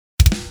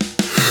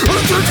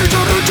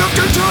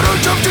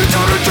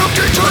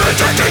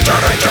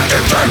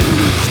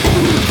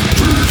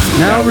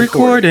Now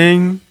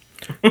recording.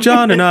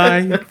 John and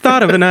I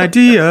thought of an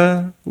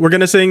idea. We're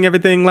gonna sing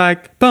everything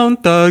like Bone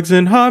Thugs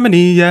and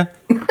Harmony, yeah.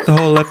 The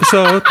whole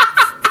episode.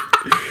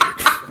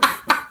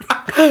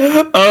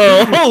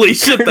 Oh, holy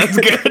shit, that's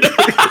good.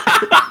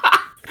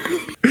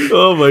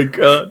 Oh my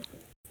god.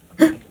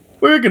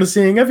 We're gonna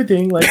sing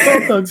everything like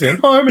Bone Thugs and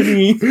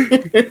Harmony.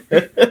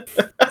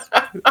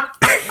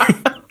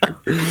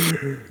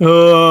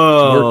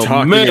 We're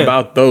talking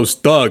about those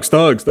thugs.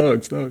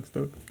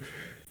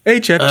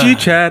 HFG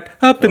chat,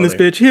 up in this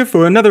bitch, here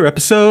for another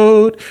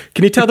episode.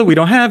 Can you tell that we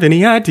don't have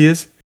any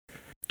ideas?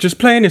 Just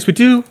playing as we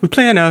do. We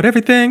plan out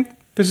everything.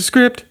 There's a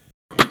script.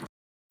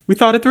 We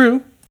thought it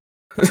through.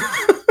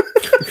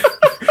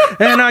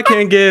 And I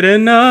can't get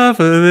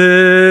enough of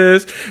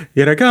this.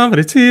 Yet I come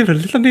to see.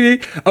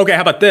 Okay,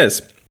 how about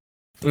this?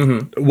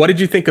 Mm-hmm. What did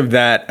you think of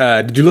that?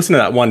 Did you listen to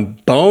that one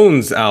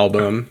Bones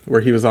album where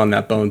he was on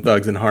that Bone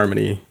Thugs and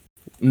Harmony?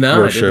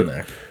 No, worship? I didn't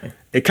actually.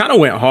 It kind of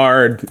went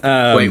hard.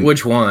 Wait,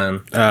 which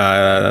one?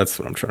 That's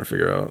what I'm trying to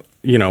figure out.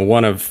 You know,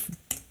 one of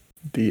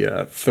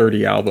the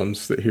 30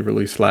 albums that he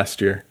released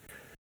last year.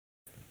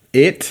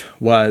 It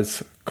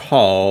was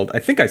called, I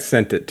think I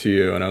sent it to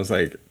you, and I was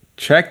like,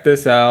 check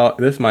this out.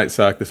 This might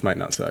suck. This might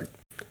not suck.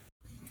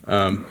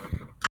 Let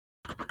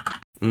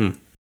me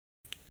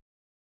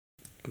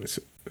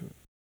see.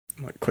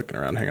 I'm like clicking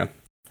around. Hang on.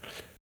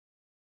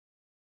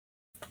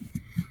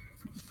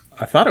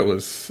 I thought it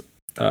was...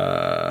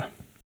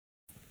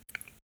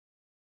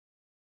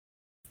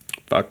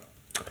 Fuck.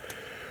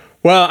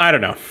 Well, I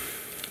don't know.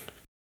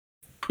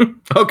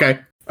 Okay.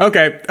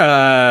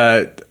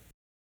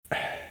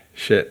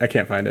 Shit, I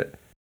can't find it.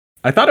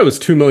 I thought it was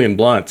 2 Million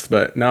Blunts,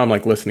 but now I'm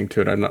like listening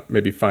to it. I'm not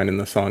maybe finding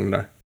the song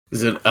now.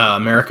 Is it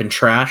American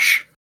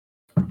Trash?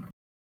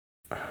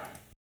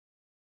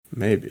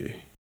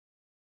 Maybe.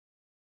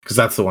 Because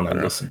that's the one I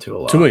listen to a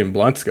lot. 2 Million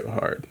Blunts go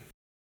hard.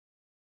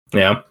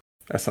 Yeah.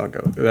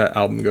 That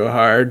album go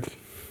hard.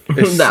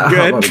 It's that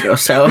good. album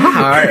goes so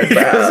hard, bro.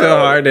 It goes so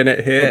hard and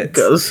it hits. It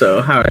goes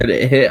so hard,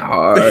 it hit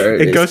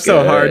hard. It goes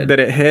so hard that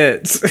it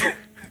hits.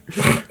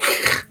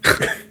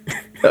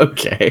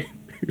 Okay.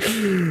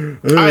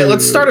 All right,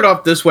 let's start it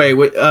off this way.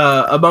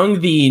 Among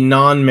the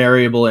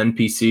non-marryable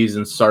NPCs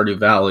in Stardew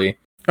Valley,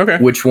 okay,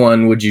 which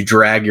one would you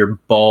drag your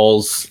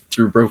balls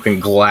through broken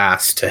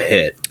glass to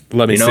hit?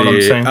 Let me see. What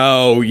I'm saying?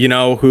 Oh, you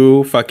know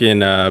who?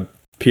 Fucking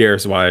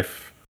Pierre's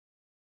wife.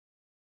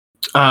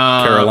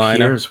 Carolina.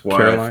 Pierre's wife.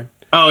 Caroline.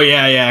 Oh,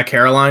 yeah,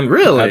 Caroline.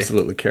 Really?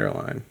 Absolutely,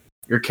 Caroline.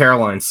 You're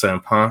Caroline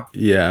simp, huh?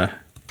 Yeah.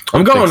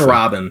 I'm going so.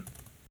 Robin.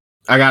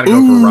 I gotta go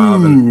for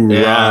Robin.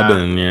 Yeah.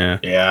 Robin, yeah.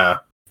 Yeah.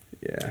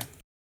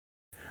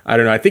 I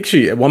don't know. I think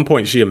she at one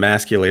point she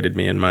emasculated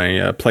me in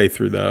my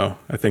playthrough, though.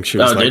 I think she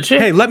was like, did she?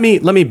 "Hey, let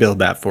me build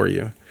that for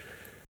you."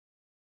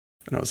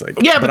 And I was like,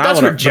 "Yeah, but that's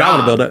her job. I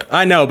want to build it."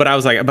 I know, but I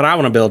was like, "But I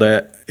want to build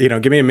it. You know,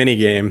 give me a mini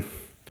game."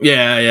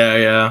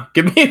 Yeah.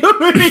 Give me a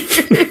mini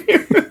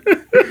game.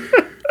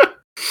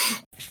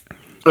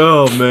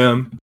 Oh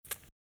man.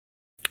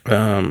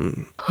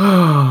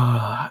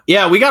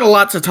 Yeah, we got a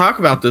lot to talk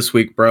about this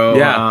week, bro.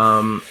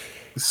 Yeah.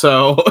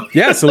 So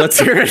let's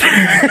hear it.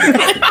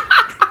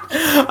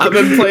 I've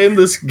been playing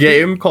this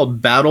game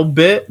called Battle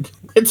Bit.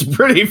 It's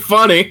pretty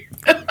funny.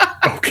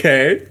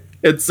 Okay.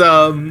 It's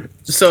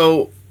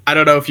so I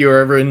don't know if you were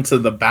ever into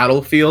the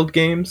Battlefield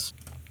games.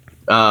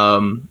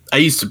 I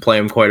used to play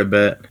them quite a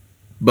bit.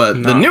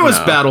 But the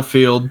newest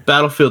Battlefield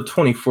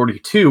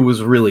 2042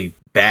 was really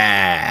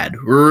bad.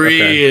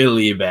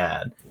 Really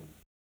bad.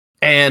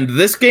 And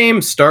this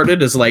game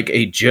started as like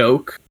a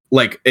joke.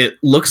 Like it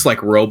looks like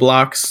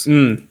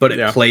Roblox, but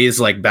it plays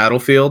like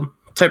Battlefield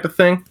type of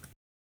thing.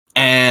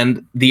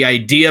 And the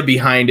idea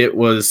behind it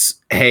was,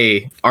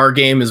 hey, our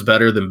game is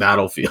better than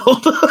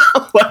Battlefield.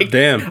 Like,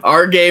 damn,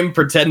 our game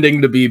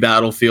pretending to be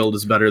Battlefield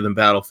is better than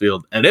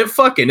Battlefield, and it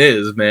fucking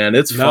is, man.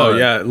 It's fun.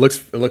 Yeah, it looks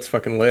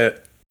fucking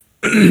lit.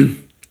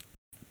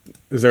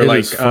 Is there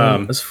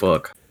as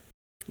fuck?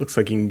 Looks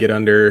like you can get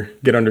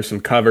under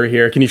some cover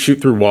here. Can you shoot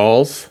through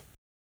walls?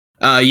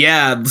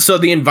 Yeah. So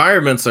the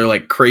environments are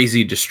like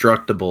crazy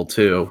destructible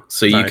too.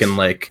 So you can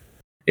like.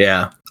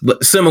 Yeah,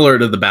 similar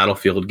to the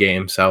Battlefield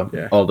games, how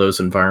all those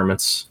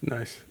environments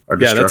are.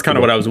 Yeah, that's kind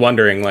of what I was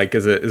wondering. Like,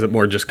 is it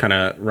more just kind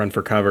of run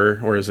for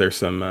cover, or is there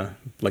some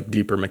like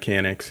deeper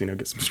mechanics? You know,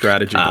 get some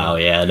strategy. Oh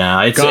yeah,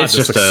 no, it's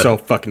just so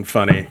fucking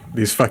funny.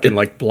 These fucking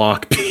like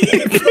block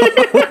people.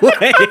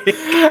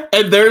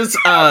 And there's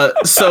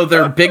so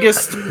the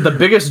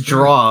biggest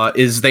draw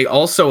is they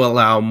also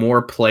allow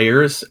more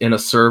players in a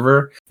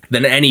server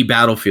than any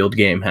Battlefield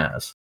game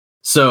has.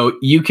 So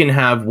you can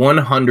have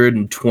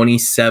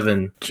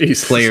 127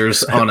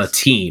 players on a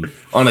team.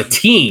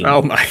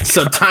 Oh my God.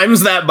 So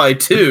times that by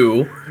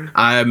 2.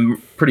 I'm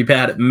pretty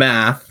bad at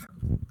math.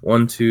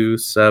 1, 2,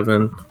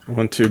 7.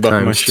 1, 2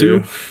 buckle my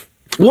shoe.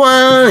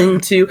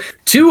 1, 2.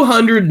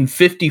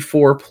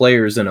 254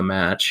 players in a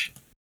match.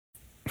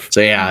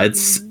 So yeah,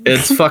 it's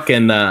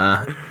fucking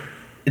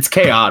it's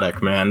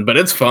chaotic, man, but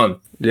it's fun.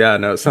 Yeah,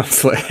 no, it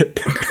sounds lit.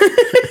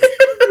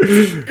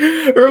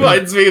 It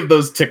reminds me of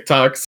those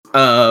TikToks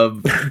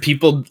of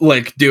people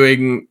like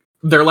doing.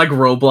 They're like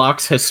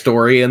Roblox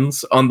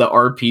historians on the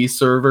RP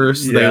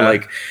servers. Yeah.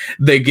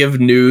 They give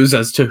news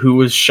as to who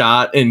was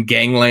shot in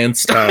gangland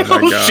style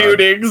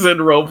shootings in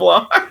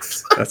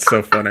Roblox. That's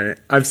so funny.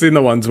 I've seen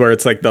the ones where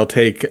it's like they'll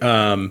take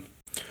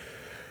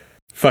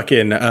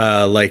fucking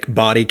like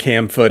body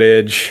cam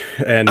footage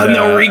and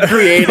they'll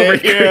recreate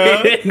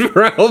it in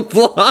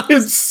Roblox.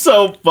 It's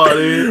so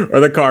funny. Or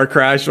the car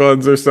crash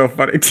ones are so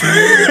funny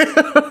too.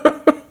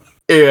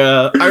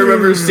 Yeah, I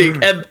remember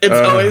seeing, and it's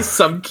always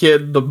some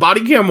kid. The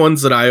body cam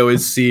ones that I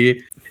always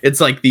see, it's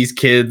like these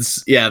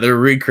kids. Yeah, they're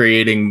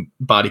recreating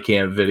body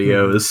cam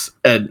videos,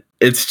 and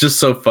it's just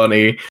so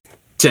funny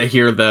to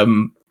hear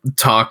them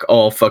talk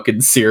all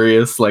fucking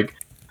serious, like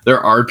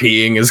they're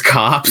RPing as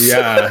cops.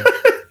 Yeah,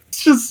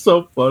 it's just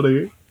so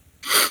funny.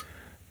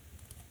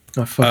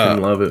 I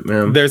fucking love it,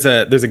 man. There's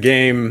a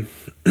game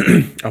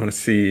I want to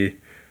see,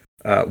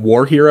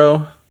 War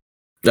Hero.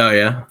 Oh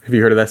yeah, have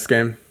you heard of this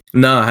game?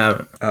 No, I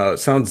haven't.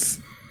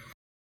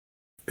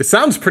 It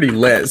sounds pretty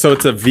lit. So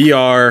it's a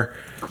VR.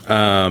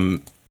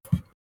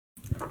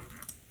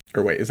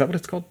 Or wait, is that what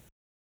it's called?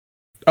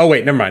 Oh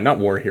wait, never mind. Not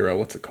War Hero.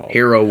 What's it called?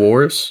 Hero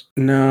Wars.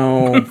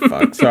 No,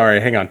 fuck. Sorry,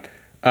 hang on.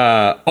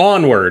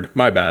 Onward.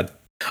 My bad.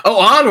 Oh,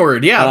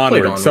 Onward. Yeah,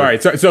 Onward. Sorry.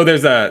 So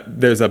there's a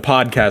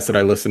podcast that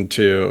I listened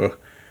to.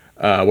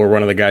 Where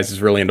one of the guys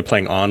is really into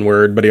playing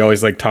Onward, but he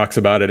always like talks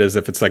about it as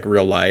if it's like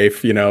real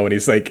life, you know, and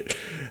he's like,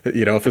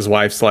 you know, if his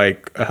wife's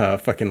like,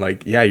 fucking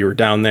like, yeah, you were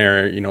down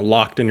there, you know,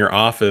 locked in your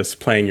office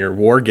playing your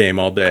war game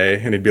all day.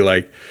 And he'd be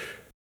like,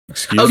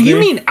 excuse me? Oh, you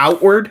mean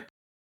Outward?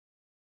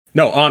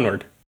 No,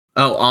 Onward.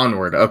 Oh,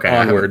 Onward. Okay.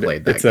 Onward.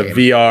 It's a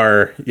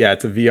VR. Yeah,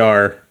 it's a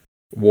VR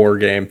war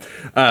game.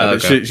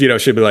 Okay.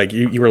 She'd be like,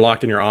 you were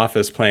locked in your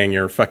office playing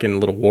your fucking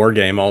little war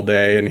game all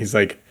day. And he's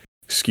like,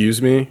 excuse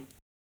me?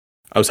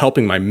 I was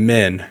helping my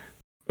men.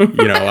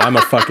 You know, I've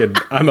got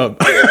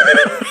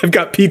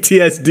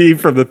PTSD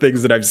from the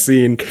things that I've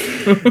seen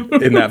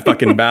in that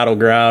fucking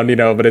battleground, you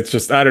know, but it's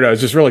just, I don't know,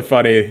 it's just really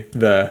funny.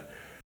 The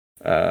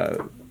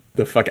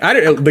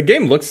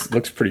game looks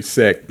pretty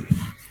sick.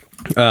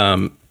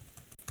 Oh,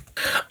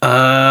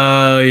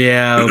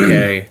 yeah,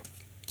 okay.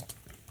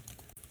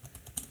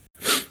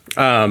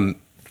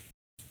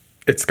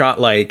 It's got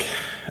like,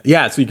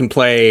 yeah, so you can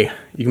play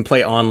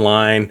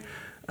online.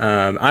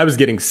 I was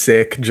getting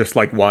sick just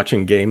like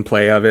watching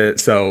gameplay of it,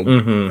 so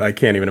I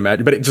can't even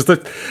imagine. But it just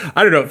looked,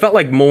 I don't know, it felt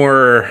like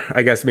more,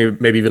 I guess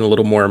maybe even a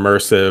little more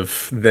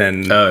immersive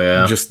than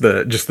just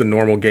the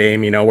normal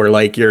game, you know, where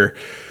like you're,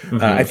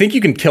 I think you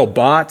can kill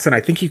bots, and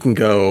I think you can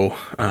go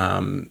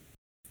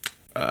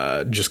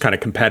just kind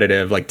of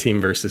competitive, like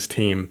team versus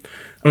team.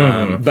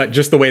 But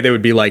just the way they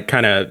would be like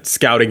kind of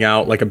scouting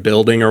out like a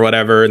building or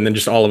whatever, and then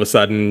just all of a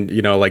sudden,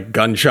 you know, like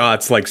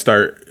gunshots like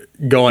start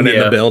going in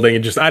the building,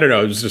 and just, I don't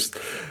know,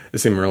 it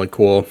seemed really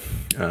cool.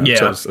 So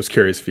I was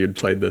curious if you'd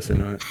played this or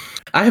not.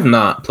 I have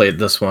not played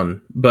this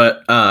one,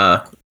 but I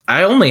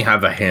only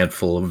have a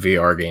handful of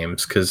VR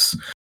games because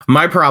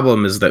my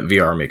problem is that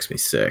VR makes me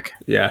sick.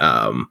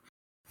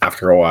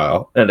 After a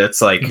while, and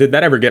it's like, did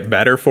that ever get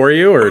better for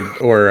you, or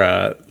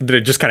did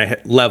it just kind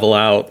of level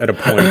out at a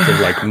point of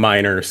like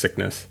minor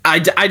sickness?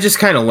 I just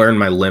kind of learned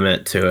my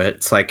limit to it.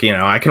 It's like, you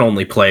know, I can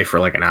only play for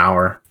like an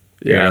hour.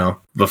 You know,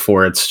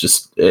 before it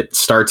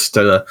starts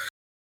to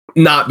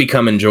not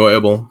become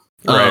enjoyable.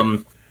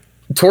 Right.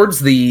 Towards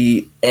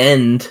the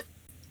end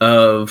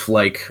of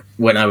like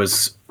when I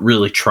was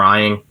really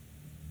trying,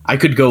 I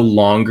could go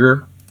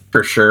longer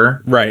for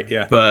sure. Right.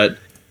 Yeah. But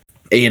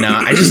you know,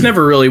 I just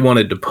never really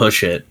wanted to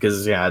push it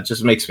because it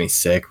just makes me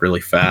sick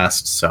really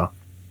fast. So,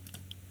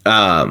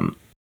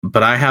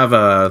 but I have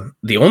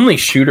the only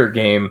shooter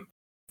game.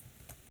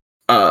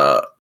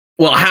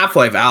 Well,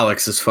 Half-Life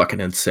Alyx is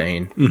fucking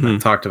insane.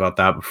 I've talked about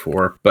that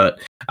before, but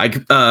I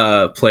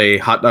play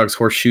Hot Dogs,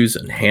 Horseshoes,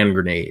 and Hand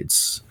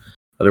Grenades,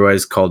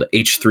 otherwise called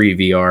H3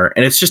 VR,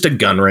 and it's just a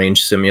gun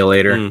range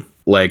simulator.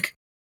 Like,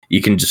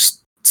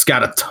 it's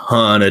got a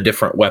ton of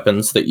different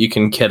weapons that you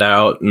can kit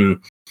out, and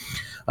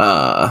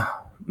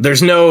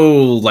there's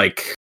no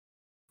like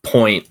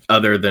point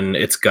other than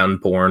it's gun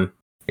porn,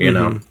 you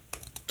know.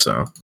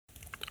 So,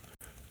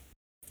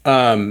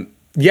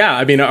 yeah,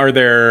 I mean,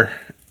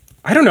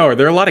 I don't know, are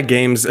there a lot of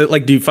games,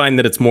 like, do you find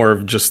that it's more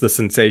of just the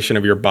sensation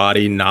of your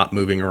body not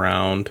moving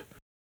around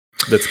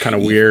that's kind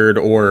of weird,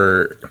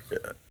 or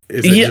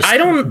is it just I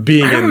don't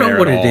know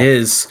what it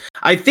is.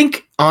 I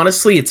think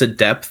honestly it's a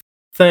depth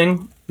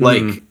thing,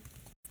 like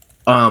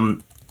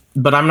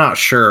but I'm not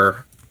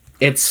sure.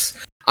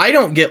 I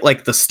don't get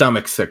like the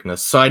stomach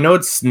sickness, so I know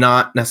it's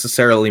not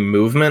necessarily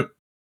movement.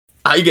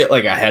 I get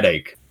like a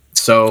headache.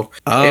 So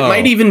it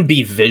might even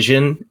be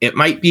vision. It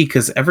might be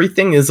because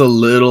everything is a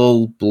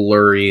little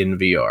blurry in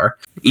VR.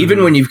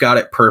 Even when you've got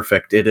it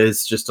perfect, it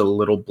is just a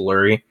little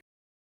blurry.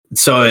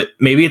 So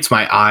maybe it's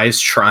my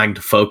eyes trying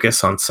to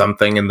focus on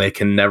something and they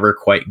can never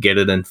quite get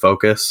it in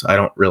focus. I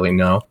don't really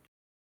know.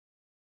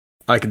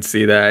 I can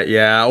see that,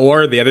 yeah.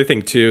 Or the other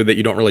thing too that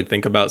you don't really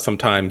think about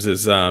sometimes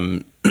is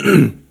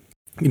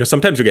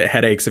sometimes you get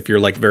headaches if you're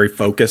like very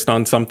focused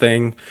on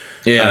something.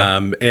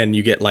 Yeah. And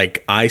you get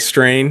like eye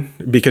strain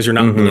because you're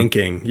not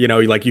blinking,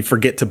 like you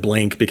forget to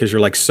blink because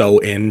you're like so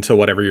into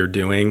whatever you're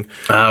doing.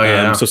 Oh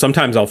yeah. So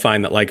sometimes I'll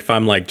find that like if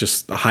I'm like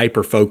just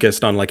hyper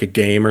focused on like a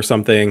game or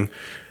something,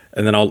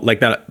 and then I'll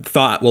like that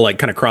thought will like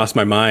kind of cross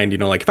my mind,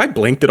 like if I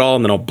blinked at all,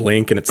 and then I'll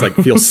blink and it's like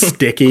feels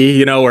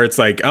sticky, where it's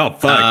like, oh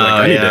fuck,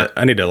 like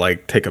I need to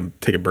like take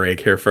a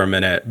break here for a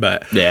minute.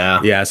 But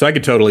yeah, so I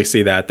could totally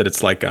see that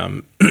it's like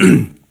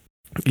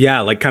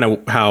yeah, like kind of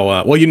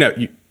how well,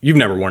 you've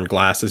never worn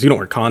glasses. You don't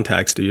wear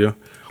contacts, do you?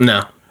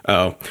 No.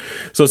 Oh,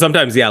 so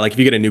sometimes, yeah, like if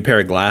you get a new pair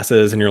of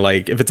glasses and you're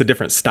like, if it's a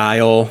different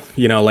style,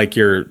 like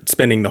you're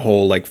spending the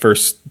whole like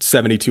first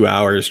 72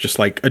 hours just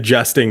like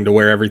adjusting to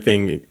where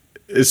everything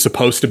is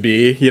supposed to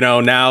be,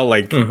 now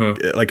like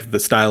like the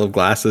style of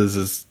glasses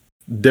is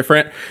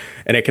different,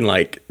 and it can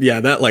like,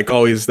 that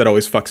always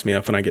fucks me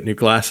up when I get new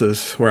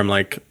glasses, where I'm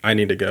like, I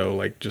need to go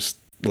like just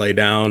lay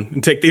down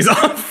and take these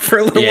off for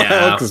a little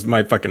while because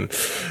my fucking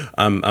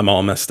I'm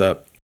all messed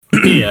up.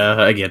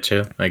 Yeah, I get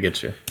you.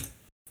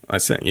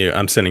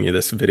 I'm sending you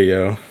this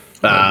video.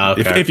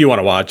 Okay. If you want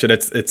to watch it,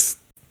 it's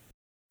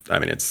a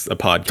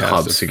podcast.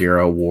 Top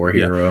Segura War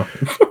Hero.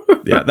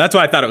 Yeah, that's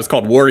why I thought it was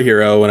called War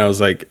Hero when I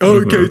was like,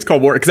 okay, it's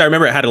called War, because I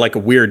remember it had like a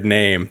weird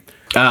name.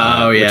 Which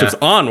was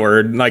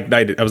Onward. Like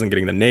I wasn't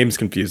getting the names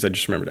confused. I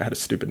just remembered it had a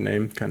stupid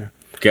name, kind of.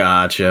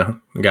 Gotcha.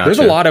 There's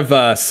a lot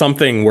of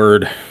something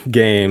word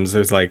games.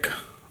 There's like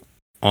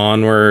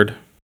Onward,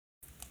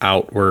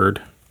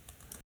 Outward,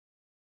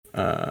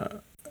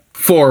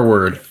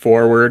 Forward,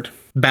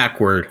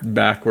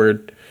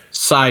 Backward,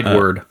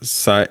 Sideward,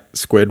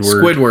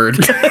 Squidward.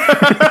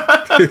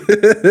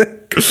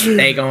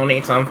 They gonna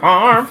need some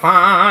farm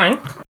pie.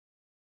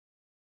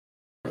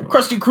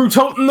 Krusty Crew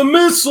toting the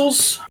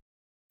missiles.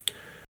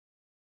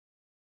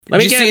 Let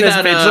me get in this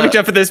bitch. Let me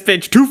jump in this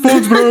bitch. 2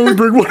 phones, but I only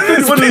bring one in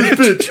this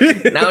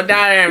bitch. No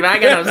daughter, but I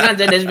got no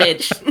sons in this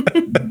bitch.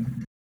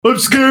 I'm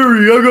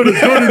scary. I got a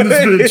gun in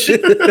this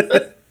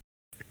bitch.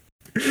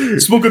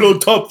 Smoking on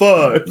top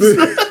 5.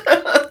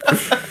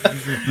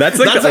 That's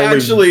like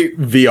the only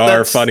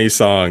VR funny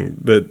song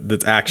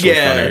that's actually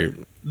funny.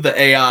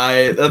 The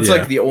AI. That's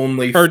like the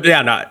only. Fuck, dude.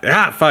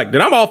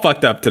 I'm all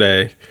fucked up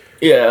today.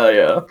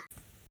 Yeah.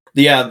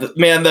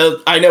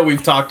 I know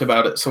we've talked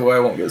about it, so I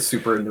won't get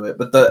super into it.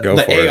 But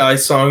the AI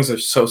songs are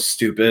so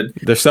stupid.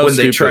 They're so when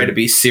stupid. They try to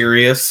be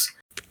serious,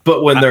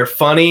 but when they're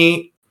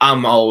funny,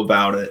 I'm all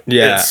about it.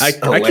 Yeah,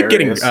 I keep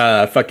getting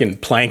fucking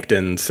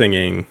Plankton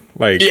singing.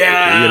 Like,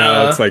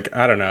 it's like,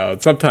 I don't know.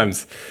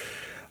 Sometimes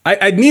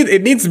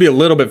it needs to be a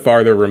little bit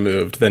farther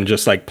removed than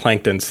just like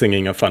Plankton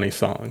singing a funny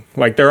song.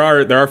 Like there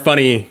are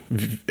funny,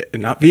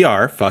 not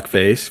VR,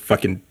 fuckface,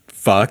 fucking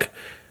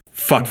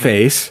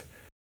fuckface.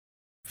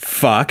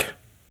 Fuck.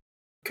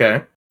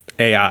 Okay.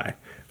 AI.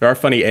 There are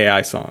funny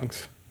AI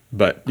songs,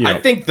 but I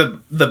think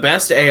the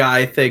best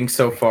AI thing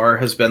so far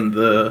has been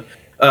the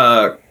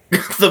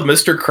the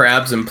Mr.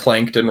 Krabs and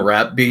Plankton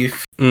rap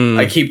beef.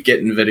 I keep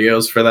getting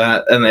videos for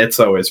that, and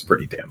it's always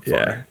pretty damn funny.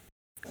 Yeah.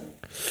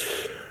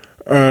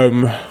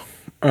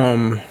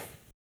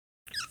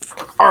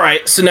 All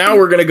right, so now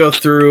we're gonna go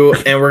through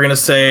and we're gonna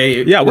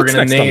say we're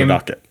gonna name. On the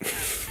docket?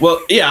 Well,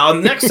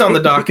 next on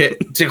the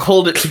docket to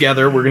hold it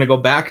together, we're gonna go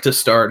back to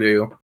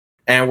Stardew.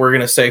 And we're going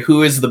to say,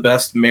 who is the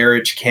best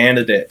marriage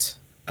candidate?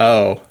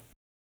 Oh.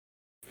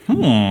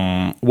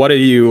 What are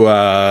you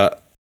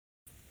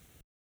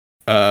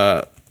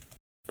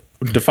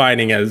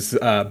defining as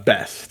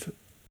best?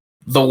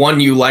 The one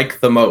you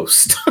like the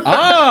most.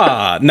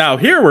 Now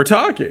here we're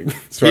talking.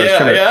 So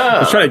I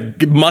was trying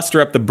to muster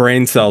up the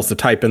brain cells to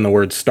type in the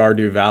word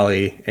Stardew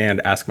Valley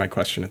and ask my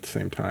question at the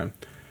same time.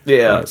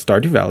 Yeah.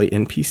 Stardew Valley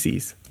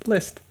NPCs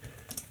list.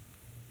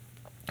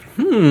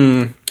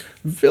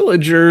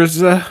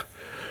 Villagers.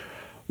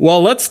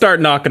 Well, let's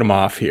start knocking them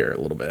off here a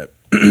little bit.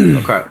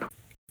 Okay.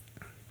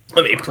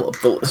 Let me pull up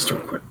the list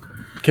real quick.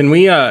 Can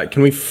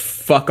we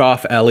fuck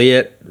off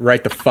Elliot?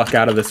 Right the fuck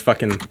out of this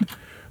fucking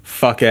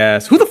fuck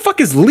ass. Who the fuck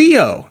is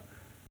Leo?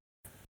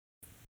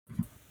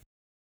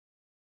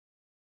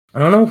 I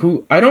don't know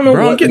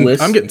Bro, what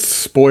list. I'm getting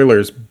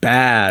spoilers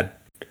bad.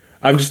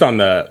 I'm just on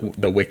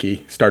the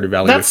wiki, Stardew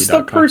Valley. That's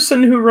the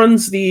person who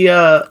runs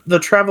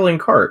the traveling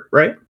cart,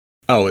 right?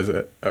 Oh, is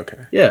it?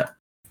 Okay. Yeah.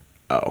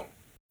 Oh.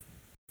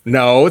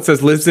 No, it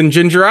says lives in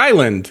Ginger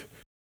Island.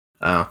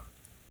 Oh.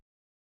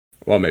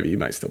 Well, maybe you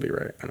might still be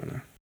right. I don't know.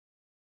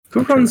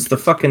 Who runs the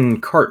fucking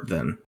cart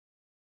then?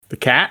 The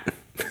cat?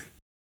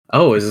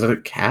 Oh, is it a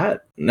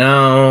cat?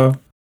 No.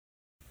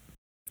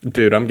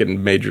 Dude, I'm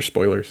getting major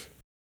spoilers.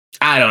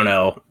 I don't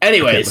know.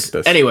 Anyways.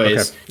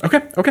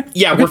 Okay.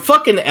 Yeah, we're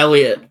fucking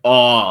Elliot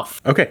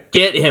off. Okay.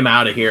 Get him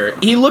out of here.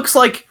 He looks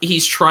like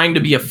he's trying to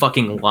be a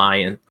fucking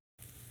lion.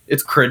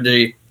 It's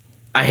cringy.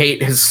 I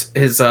hate his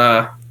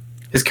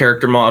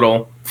character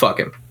model. Fuck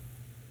him.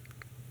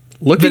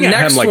 Looking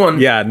at him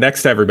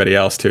next to everybody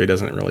else too, he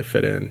doesn't really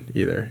fit in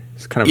either.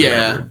 He's kind of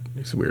weird.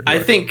 He's weird. I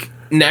think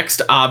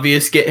next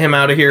obvious get him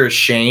out of here is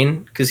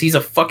Shane, because he's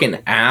a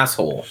fucking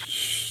asshole.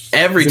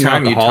 Every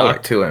time you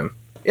talk to him.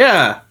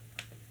 Yeah.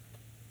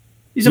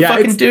 He's a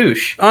fucking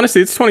douche.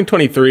 Honestly, it's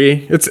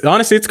 2023.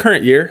 It's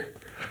current year.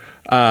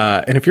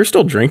 And if you're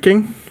still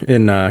drinking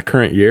in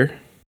current year,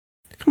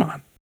 come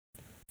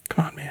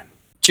on, man.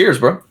 Cheers,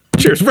 bro.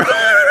 Cheers, bro.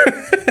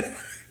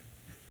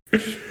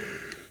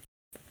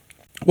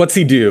 What's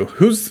he do?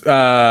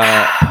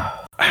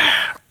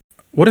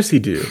 What does he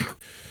do?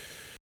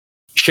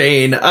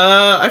 Shane,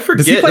 I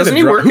forget. Doesn't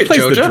he work Who at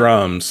plays JoJo? the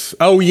drums?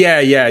 Oh yeah.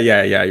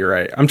 You're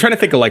right. I'm trying to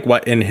think of like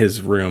what in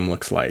his room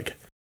looks like.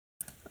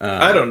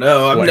 I don't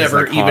know. I've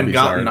never like, even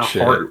gotten a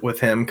heart with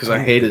him because I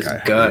hate his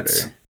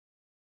guts.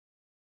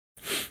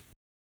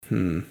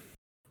 And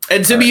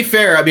to be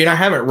fair, I mean, I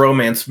haven't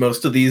romanced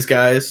most of these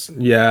guys.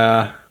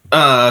 Yeah.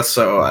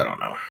 So I don't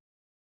know.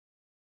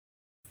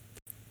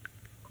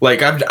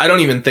 Like, I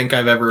don't even think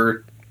I've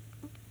ever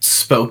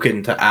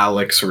spoken to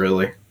Alex,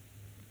 really.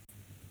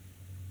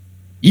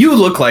 You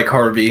look like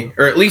Harvey,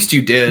 or at least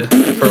you did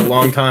for a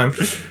long time.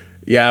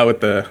 Yeah,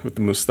 with the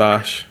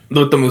mustache.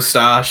 With the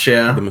mustache,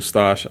 yeah. The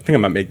mustache. I think I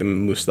might make the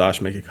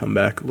mustache make a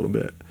comeback a little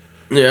bit.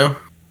 Yeah.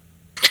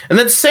 And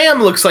then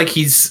Sam looks like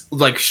he's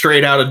like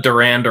straight out of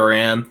Duran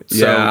Duran.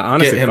 So yeah,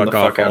 honestly, get him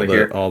fuck off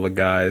all the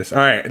guys. All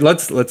right,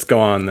 let's go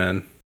on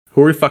then.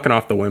 Who are we fucking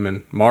off the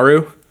women?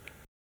 Maru?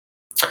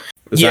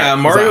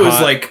 Maru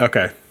is like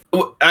okay.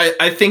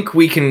 I think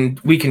we can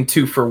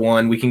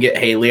 2-for-1. We can get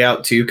Haley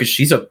out too because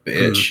she's a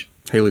bitch.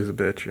 Haley's a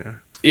bitch, yeah.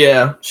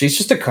 Yeah, she's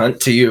just a cunt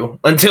to you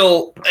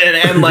until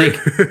and like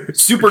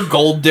super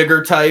gold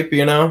digger type,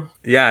 you know?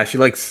 Yeah,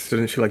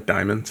 didn't she like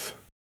diamonds?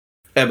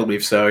 I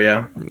believe so,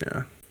 yeah.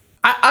 Yeah.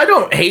 I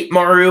don't hate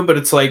Maru, but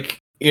it's like,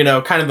 you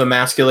know, kind of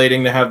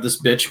emasculating to have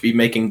this bitch be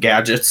making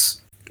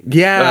gadgets.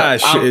 Yeah,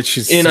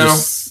 she's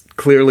just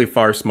clearly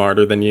far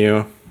smarter than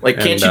you. Like,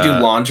 can't you do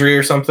laundry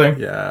or something?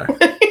 Yeah.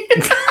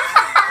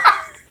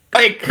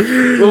 Like,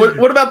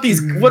 what about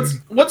these?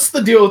 What's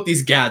the deal with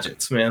these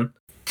gadgets, man?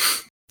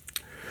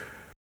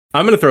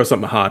 I'm gonna throw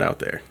something hot out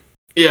there.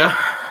 Yeah.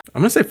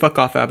 I'm gonna say fuck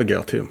off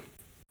Abigail too.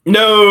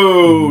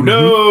 No.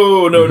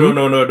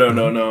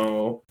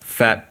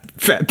 Fat.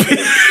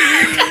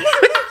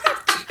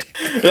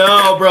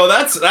 No, bro,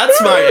 that's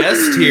my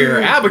S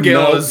tier.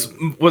 Abigail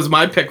was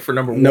my pick for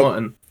number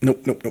one.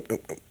 Nope.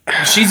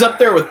 She's up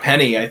there with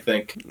Penny, I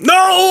think. No.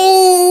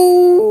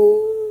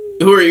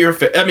 Who are your?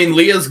 I mean,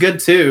 Leah's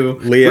good too.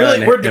 Leah,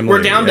 really,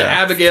 we're down to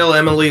Abigail,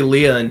 Emily,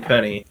 Leah, and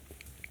Penny.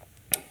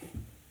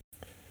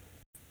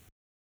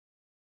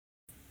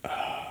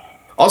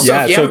 Also,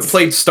 if you haven't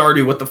played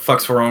Stardew, what the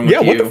fuck's wrong with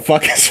you? Yeah, what the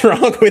fuck is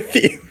wrong with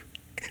you?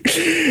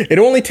 It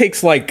only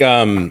takes like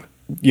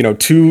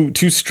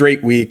two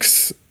straight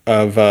weeks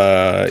of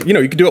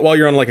you can do it while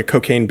you're on like a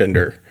cocaine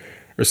bender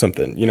or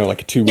something,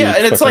 like a 2 week. Yeah,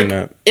 and it's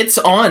like it's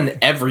on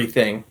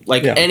everything,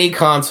 like any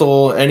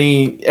console,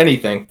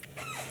 anything.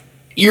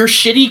 Your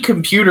shitty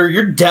computer,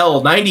 your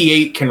Dell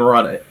 98 can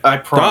run it. I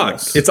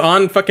promise. Dog, it's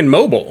on fucking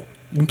mobile.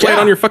 You can play it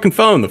on your fucking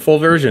phone, the full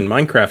version,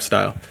 Minecraft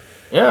style.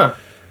 Yeah.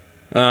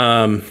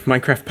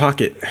 Minecraft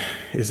Pocket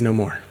is no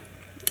more.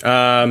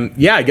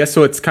 I guess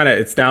so. It's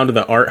down to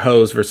the art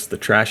hose versus the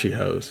trashy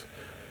hose.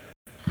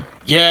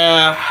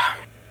 Yeah.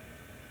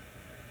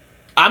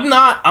 I'm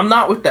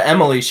not with the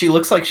Emily. She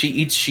looks like she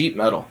eats sheet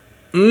metal.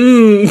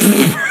 Like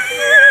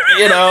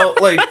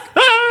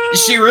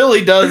she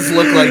really does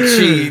look like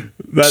she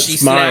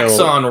snacks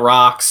on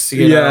rocks.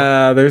 You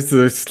know? There's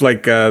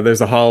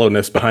a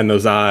hollowness behind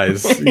those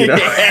eyes.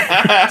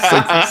 It's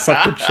like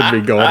something should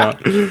be going on.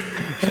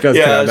 She does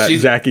have that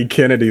Jackie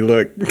Kennedy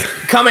look.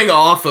 Coming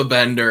off a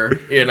bender,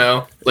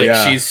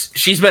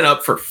 she's been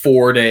up for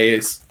 4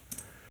 days.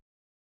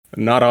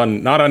 Not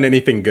on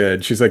anything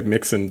good. She's like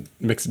mixing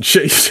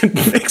shit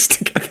mixed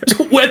together.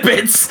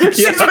 Whippets.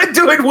 She's been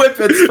doing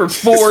whippets for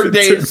 4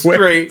 days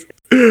straight.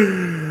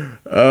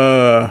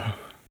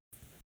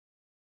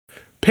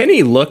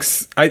 Penny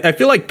looks. I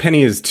feel like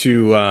Penny is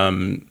too.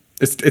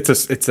 It's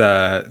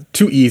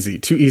too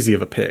easy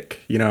of a pick.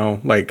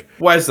 Like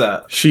why is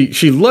that?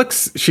 She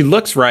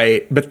looks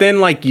right, but then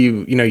like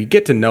you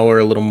get to know her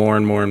a little more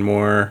and more and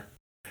more.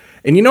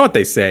 And you know what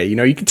they say, you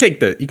can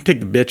take the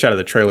bitch out of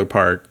the trailer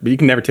park, but you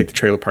can never take the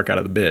trailer park out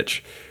of the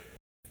bitch.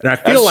 And I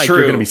feel like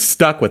you're going to be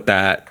stuck with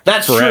that.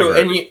 That's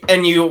forever. True.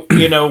 And you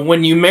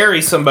when you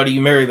marry somebody,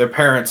 you marry their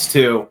parents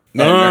too.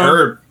 And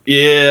her,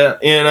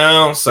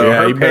 so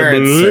her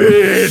parents.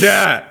 Believe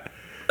that.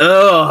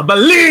 Oh,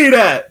 believe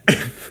that.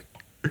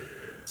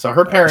 So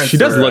her parents. She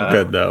does look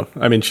good though.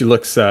 I mean, she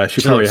looks.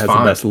 She probably has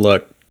the best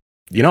look.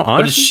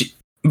 Honestly.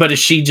 But is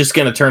she just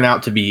going to turn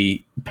out to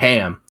be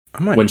Pam?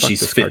 When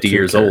she's 50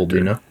 years old,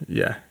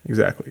 Yeah,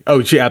 exactly.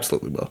 Oh, she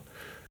absolutely will.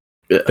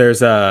 Yeah.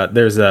 There's a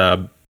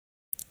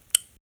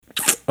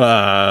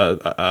I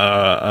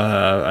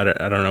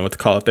don't know what to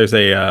call it. There's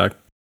a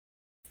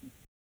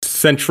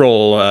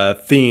central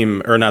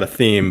theme, or not a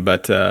theme,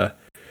 but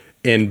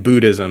in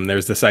Buddhism,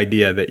 there's this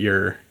idea that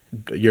you're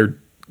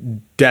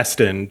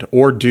destined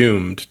or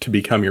doomed to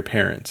become your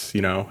parents,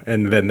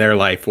 and then their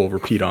life will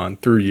repeat on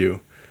through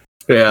you,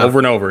 over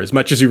and over. As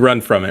much as you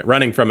run from it,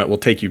 running from it will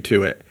take you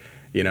to it.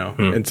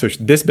 And so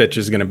this bitch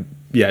is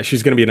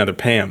she's gonna be another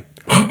Pam.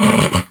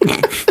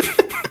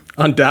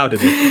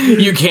 Undoubtedly.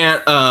 You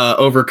can't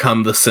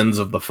overcome the sins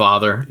of the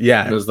father.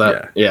 Yeah. Is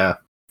that? Yeah.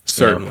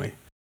 Certainly.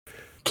 Yeah.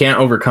 Can't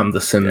overcome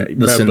the sins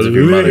of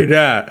your mother.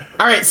 That.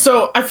 All right,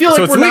 so I feel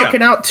like we're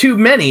knocking out too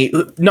many.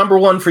 Number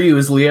one for you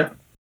is Leah.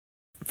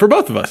 For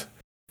both of us.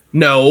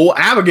 No,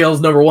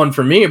 Abigail's number one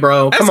for me,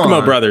 bro. Come on.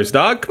 Eskimo brothers,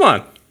 dog. Come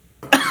on.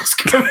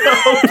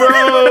 Eskimo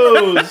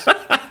bros.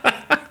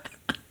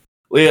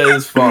 Leah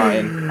is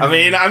fine. I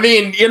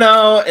mean, you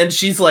know, and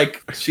she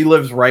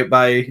lives right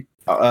by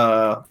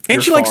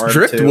and she likes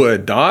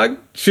driftwood, dog.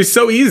 She's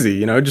so easy,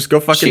 you know, just go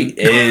fucking. She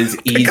is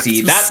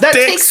easy.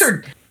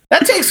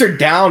 That takes her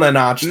down a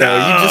notch,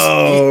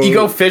 though. You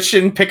go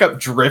fishing, pick up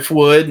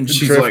driftwood, and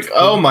she's like,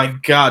 "Oh my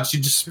god!" She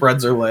just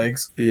spreads her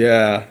legs.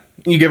 Yeah.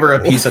 You give her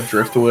a piece of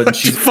driftwood, and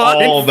she's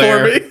all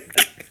there.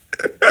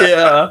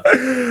 Yeah.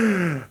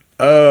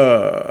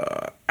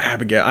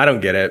 Abigail, I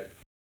don't get it.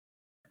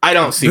 I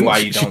don't see why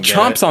you don't. She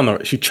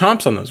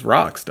chomps on those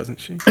rocks, doesn't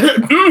she?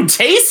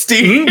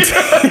 Tasty.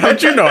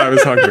 How'd you know I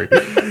was hungry?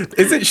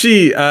 Isn't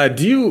she?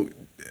 Do you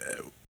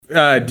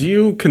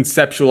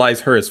conceptualize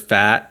her as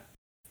fat?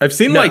 I've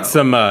seen like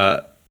some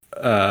not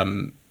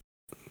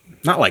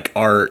like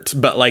art,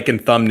 but like in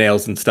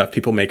thumbnails and stuff,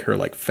 people make her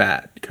like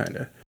fat, kind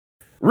of.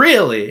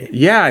 Really?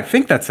 Yeah, I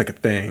think that's like a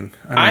thing.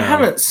 I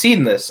haven't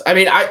seen this. I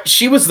mean,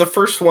 she was the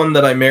first one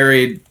that I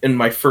married in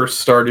my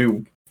first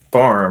Stardew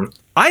farm.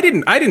 I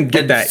didn't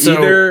get that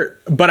either,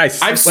 but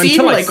I've seen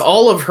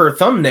all of her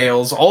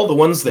thumbnails, all the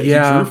ones that he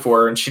drew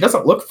for her, and she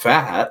doesn't look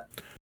fat.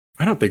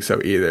 I don't think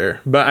so either,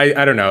 but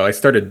I don't know. I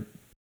started.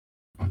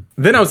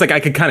 Then I was like,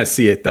 I could kind of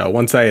see it though.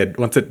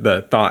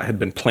 The thought had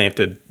been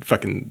planted,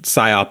 fucking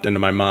psyoped into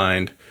my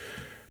mind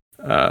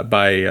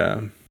by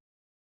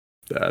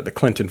the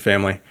Clinton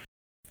family.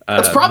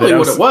 That's probably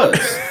what it was.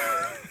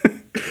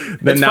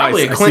 It's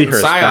probably a Clinton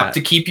psyop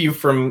to keep you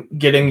from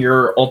getting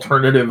your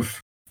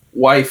alternative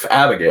wife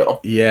Abigail.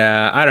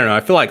 Yeah, I don't know.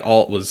 I feel like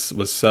alt was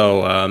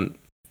so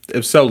it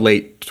was so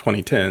late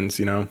 2010s,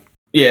 you know.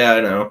 Yeah,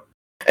 I know.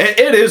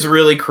 It is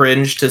really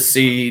cringe to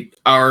see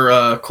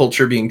our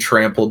culture being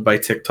trampled by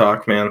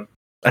TikTok, man.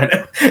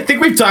 I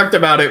think we've talked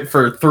about it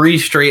for 3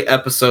 straight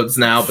episodes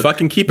now. But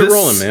fucking keep it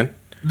rolling, man.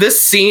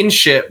 This scene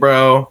shit,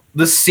 bro.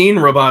 This scene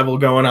revival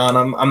going on.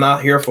 I'm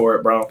not here for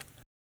it, bro.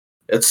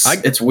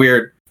 It's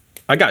weird.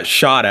 I got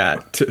shot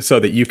at so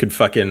that you could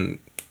fucking.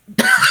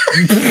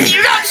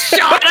 You got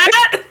shot at?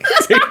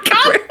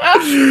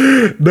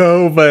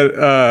 No, but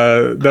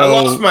no. I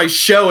lost my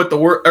show at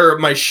the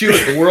my shoe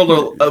at the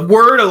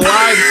Word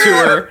Alive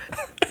tour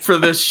for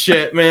this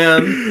shit,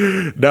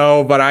 man.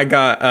 No, but I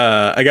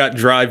got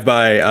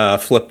drive-by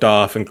flipped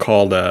off and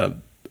called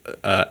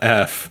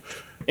F.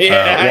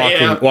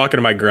 Walking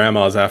to my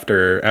grandma's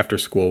after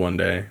school one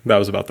day. That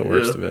was about the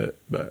worst of it.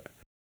 But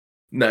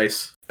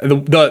nice.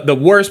 The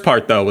worst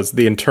part though was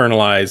the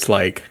internalized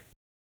like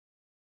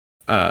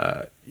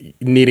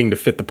needing to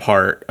fit the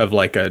part of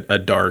like a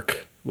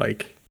dark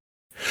like.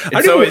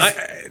 What really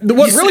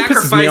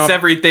pisses me off,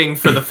 everything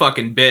for the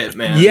fucking bit,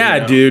 man. Yeah,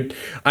 you know? dude,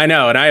 I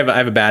know, and I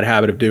have a bad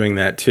habit of doing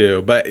that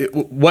too. But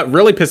what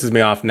really pisses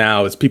me off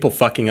now is people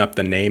fucking up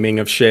the naming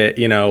of shit.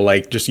 You know,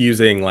 like just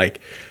using like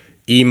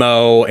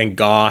emo and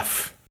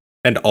goth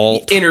and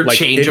alt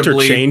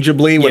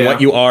interchangeably when what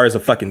you are is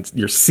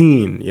your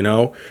scene. You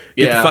know,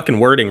 get the fucking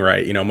wording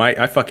right. You know, I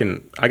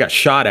got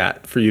shot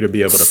at for you to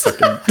be able to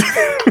fucking.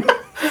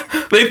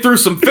 They threw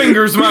some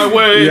fingers my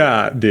way.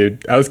 Yeah,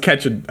 dude. I was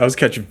catching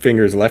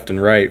fingers left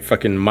and right.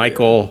 Fucking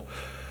Michael.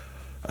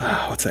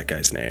 What's that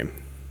guy's name?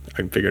 I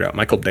can figure it out.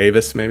 Michael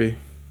Davis, maybe.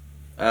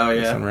 Oh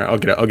yeah. I'll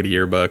get a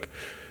yearbook.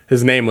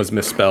 His name was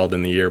misspelled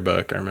in the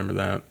yearbook. I remember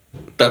that.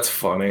 That's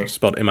funny.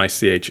 Spelled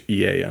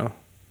Micheal.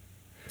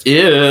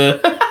 Yeah.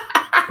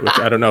 Which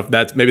I don't know if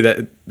that's maybe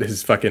that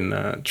his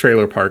fucking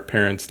trailer park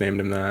parents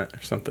named him that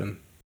or something.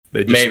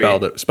 They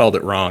just spelled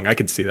it wrong. I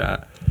could see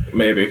that.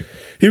 Maybe.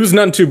 He was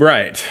none too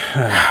bright.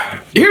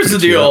 Here's the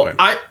deal.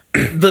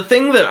 The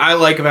thing that I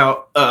like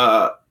about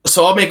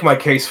so I'll make my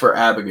case for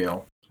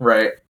Abigail,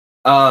 right?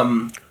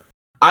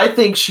 I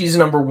think she's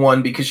number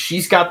one because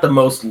she's got the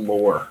most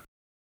lore.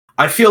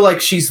 I feel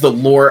like she's the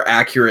lore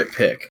accurate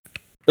pick.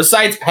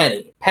 Besides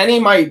Penny. Penny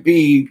might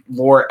be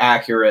lore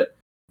accurate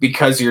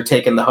because you're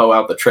taking the hoe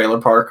out the trailer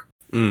park.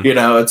 You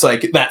know, it's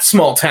like that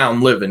small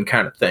town living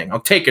kind of thing. I'm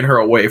taking her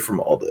away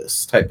from all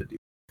this type of deal.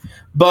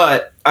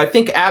 But I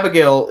think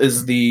Abigail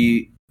is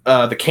the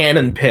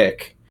canon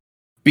pick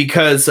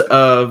because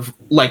of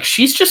like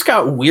she's just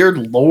got weird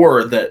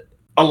lore that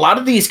a lot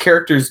of these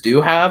characters do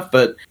have,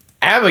 but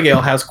Abigail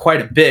has quite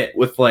a bit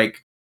with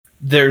like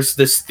there's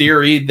this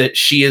theory that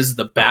she is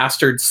the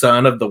bastard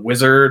son of the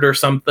wizard or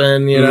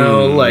something, you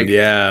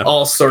know,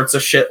 all sorts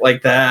of shit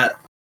like that.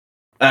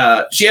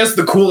 She has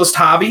the coolest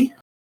hobby.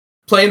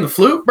 Playing the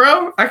flute,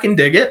 bro, I can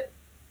dig it.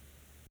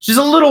 She's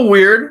a little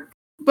weird,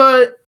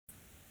 but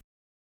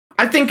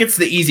I think it's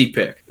the easy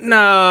pick.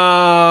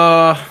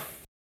 No.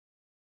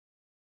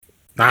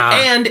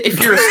 And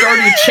if you're a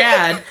Stardew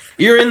Chad,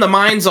 you're in the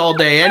mines all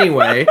day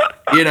anyway.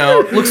 You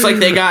know, looks like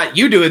they got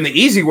you doing the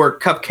easy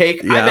work,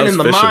 Cupcake. Yeah, I've been in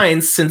the fishing.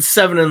 mines since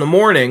 7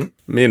 a.m.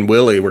 Me and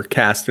Willie were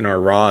casting our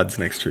rods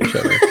next to each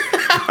other.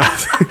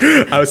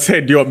 I was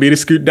saying, do you want me to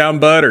scoot down,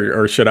 bud,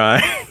 or should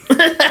I?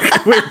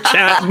 We were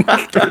chatting.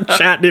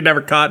 He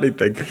never caught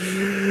anything.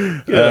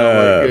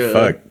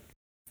 Fuck.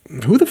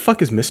 Who the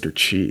fuck is Mr.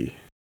 Chi?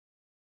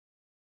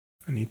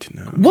 I need to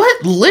know.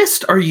 What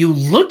list are you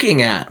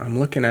looking at? I'm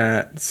looking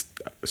at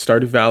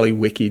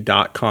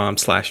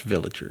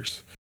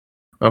StardewValleyWiki.com/villagers.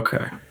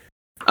 Okay.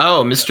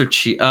 Oh, Mr.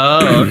 Chi.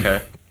 Oh,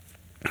 okay.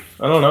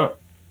 I don't know.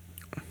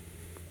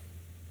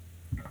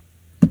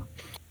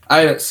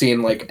 I haven't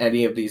seen like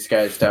any of these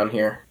guys down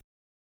here.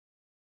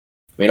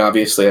 I mean,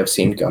 obviously I've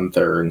seen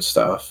Gunther and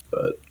stuff,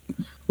 but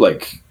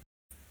like,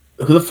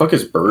 who the fuck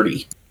is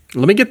Birdie?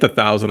 Let me get the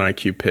 1,000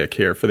 IQ pick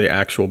here for the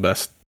actual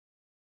best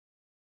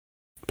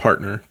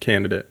partner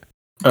candidate.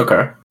 Okay.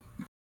 How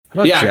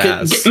about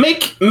Jazz?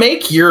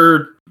 Make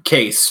your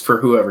case for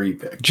whoever you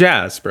pick.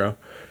 Jazz, bro.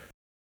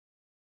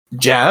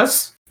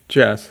 Jazz?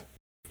 Jazz.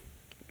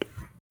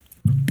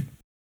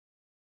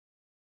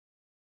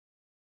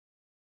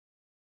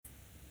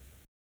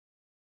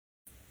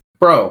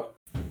 Bro.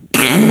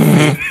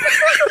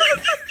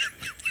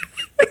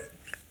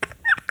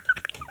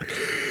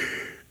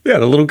 Yeah,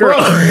 the little girl.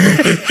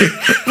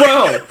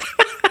 Bro.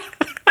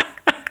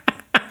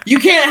 You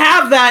can't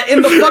have that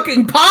in the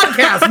fucking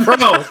podcast, bro.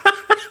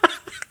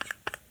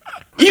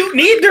 You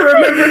need to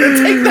remember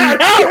to take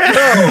that out,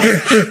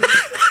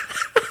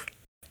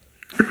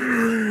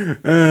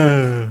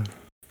 bro.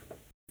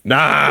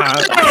 Nah.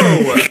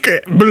 No.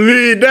 Can't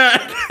believe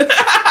that.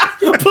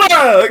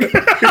 Plug.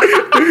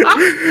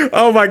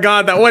 Oh my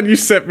god, that one you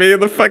sent me in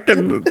the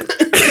fucking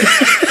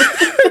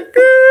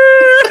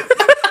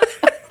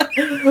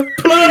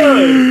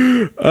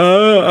Plug.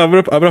 I'm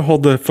gonna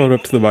hold the phone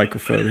up to the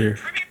microphone here.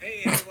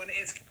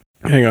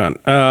 Hang on.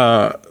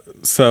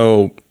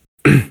 So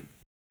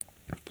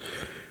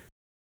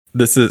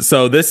this is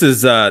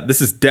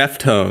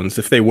Deftones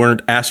if they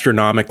weren't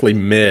astronomically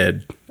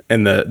mid,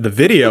 and the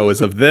video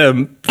is of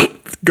them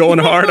going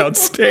hard on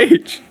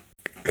stage.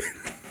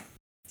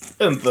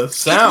 And the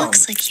sound. It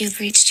looks like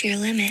you've reached your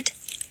limit.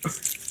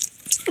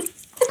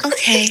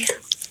 Okay.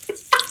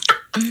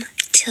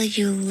 Till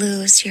you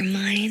lose your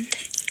mind.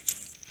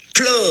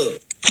 Plug.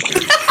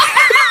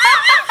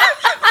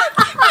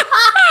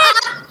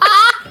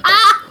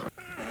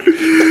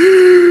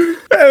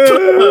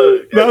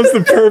 That was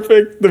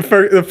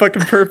the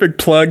fucking perfect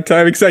plug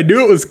time, because I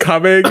knew it was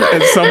coming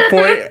at some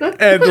point,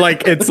 and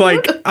like it's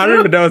like I don't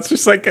even know, it's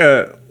just like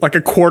a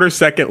quarter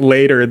second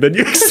later than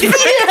you expect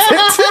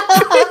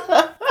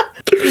it.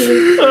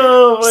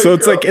 So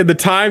it's like in the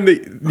time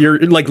that you're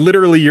like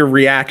literally your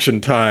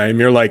reaction time,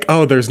 you're like,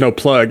 oh, there's no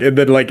plug, and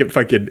then like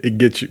it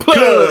gets you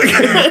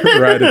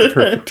right at the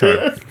perfect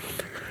time.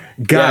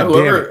 God,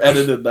 whoever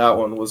edited that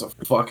one was a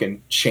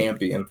fucking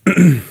champion.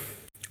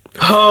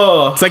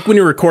 Oh, it's like when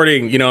you're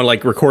recording,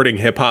 like recording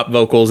hip hop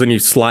vocals, and you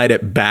slide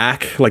it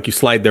back, like you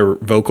slide their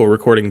vocal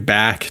recording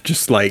back,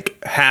 just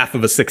like half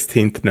of a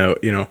 16th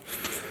note,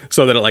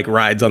 so that it like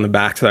rides on the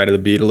backside of the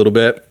beat a little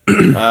bit. They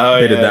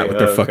did that with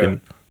their fucking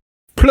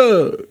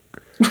plug.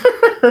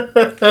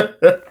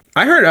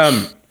 I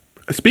heard,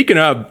 speaking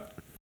of,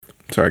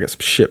 sorry, I got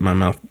some shit in my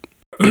mouth.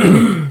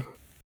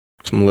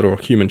 Some little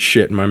human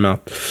shit in my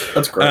mouth.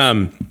 That's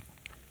gross.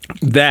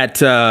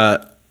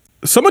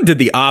 Someone did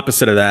the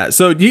opposite of that.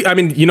 So, you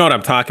know what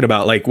I'm talking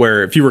about? Like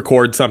where if you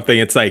record something,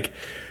 it's like,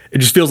 it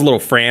just feels a little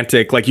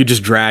frantic. Like you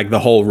just drag the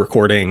whole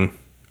recording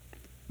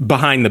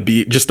behind the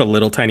beat just a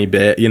little tiny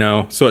bit,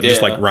 so it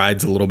just like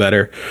rides a little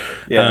better.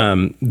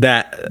 Yeah.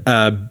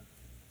 That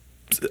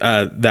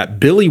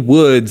Billy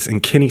Woods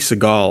and Kenny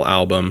Segal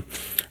album,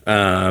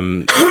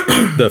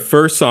 the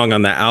first song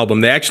on that album,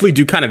 they actually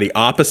do kind of the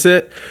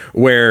opposite,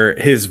 where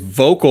his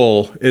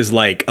vocal is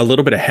like a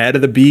little bit ahead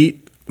of the beat,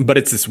 but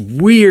it's this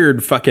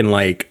weird fucking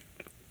like,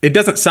 it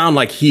doesn't sound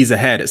like he's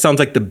ahead. It sounds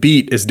like the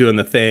beat is doing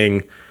the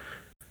thing.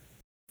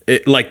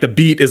 It like the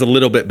beat is a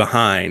little bit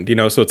behind,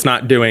 so it's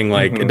not doing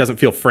like, it doesn't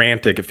feel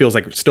frantic. It feels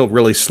like it's still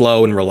really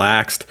slow and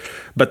relaxed,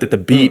 but that the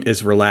beat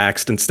is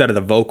relaxed instead of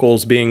the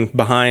vocals being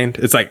behind.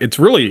 It's like, it's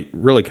really,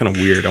 really kind of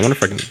weird. I wonder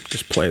if I can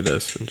just play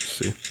this and just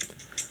see.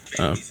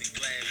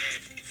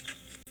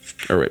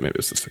 Or wait, maybe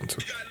it's this thing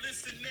too.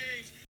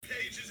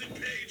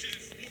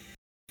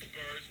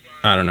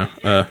 I don't know.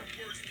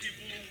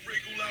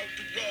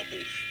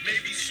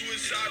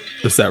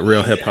 It's that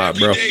real hip hop,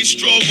 bro.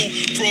 Struggle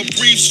for a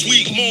brief,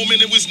 sweet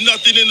moment. It was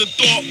nothing in the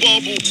thought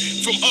bubble.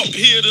 From up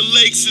here, the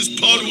lakes is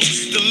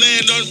puddles. The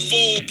land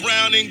unfold,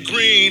 brown and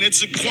green.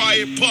 It's a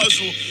quiet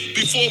puzzle.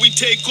 Before we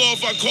take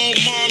off, I call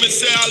mom and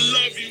say I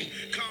love you.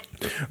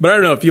 But I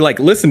don't know if you like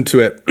listen to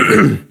it.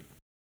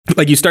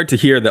 Like you start to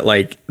hear that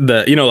like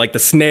the like the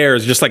snare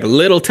is just like a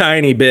little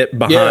tiny bit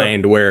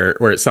behind where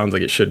it sounds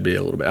like it should be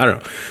a little bit. I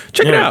don't know.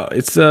 Check it out.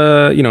 It's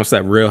it's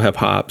that real hip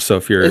hop. So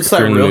if you're in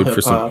the mood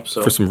for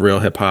some real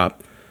hip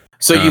hop.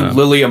 So you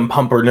Lilium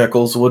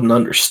Pumpernickels wouldn't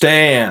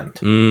understand.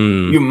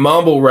 You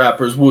mumble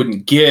rappers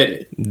wouldn't get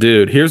it.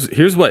 Dude,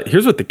 here's what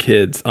the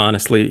kids,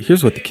 honestly,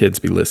 here's what the kids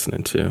be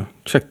listening to.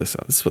 Check this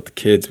out. This is what the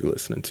kids be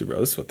listening to, bro.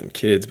 This is what them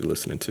kids be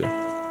listening to.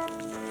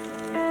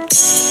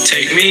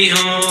 Take me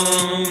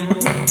home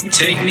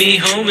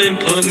and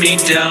put me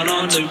down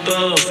onto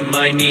both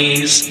my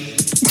knees.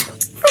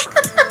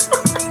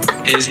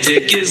 His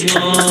dick is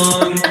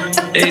long,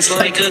 it's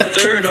like a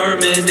third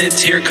arm and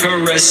it's here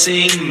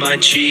caressing my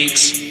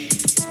cheeks.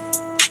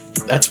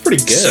 That's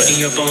pretty good.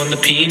 Sucking up on the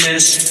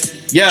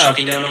penis. Yeah.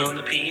 Sucking down on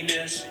the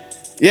penis.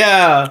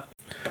 Yeah.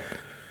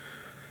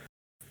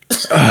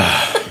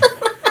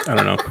 I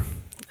don't know.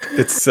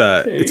 It's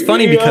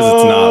funny because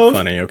it's not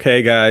funny,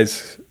 okay,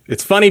 guys?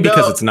 It's funny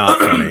because it's not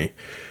funny.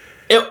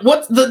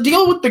 What's the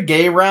deal with the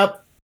gay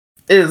rap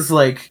is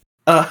like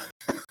I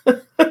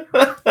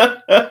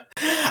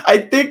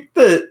think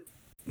that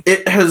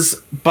it has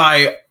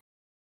by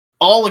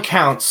all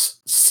accounts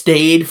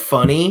stayed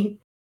funny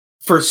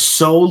for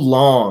so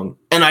long,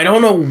 and I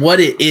don't know what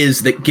it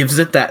is that gives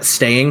it that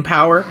staying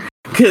power,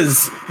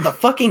 because the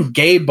fucking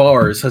gay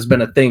bars has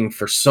been a thing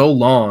for so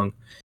long,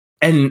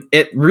 and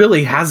it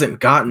really hasn't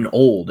gotten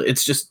old.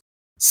 It's just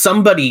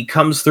somebody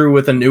comes through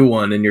with a new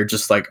one, and you're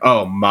just like,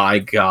 oh my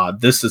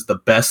god, this is the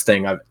best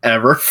thing I've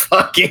ever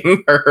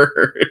fucking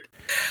heard.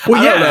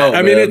 Well, yeah,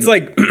 I mean, it's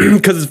like,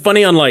 because it's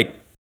funny on like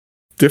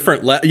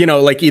different,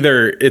 like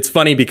either it's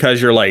funny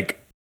because you're like,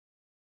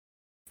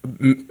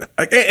 and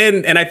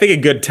I think a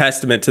good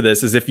testament to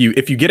this is if you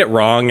get it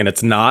wrong and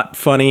it's not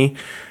funny,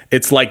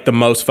 it's like the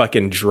most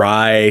fucking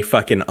dry,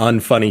 fucking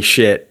unfunny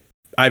shit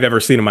I've ever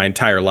seen in my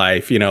entire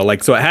life.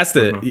 Like, so it has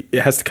to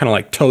kind of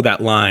like toe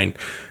that line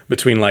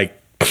between like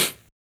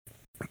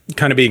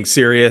kind of being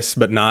serious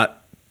but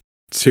not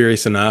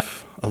serious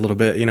enough a little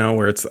bit,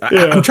 where it's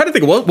I'm trying to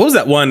think what was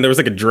that one. There was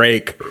like a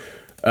Drake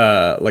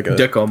like a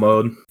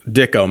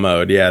Dicko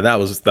mode. Yeah, that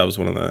was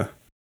one of the,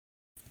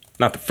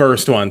 not the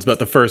first ones, but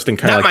the first in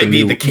kind of like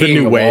the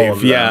new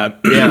wave. Yeah.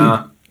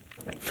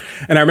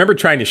 And I remember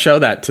trying to show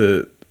that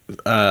to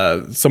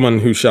someone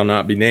who shall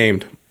not be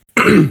named.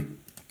 And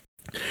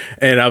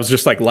I was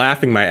just like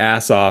laughing my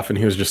ass off, and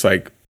he was just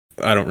like,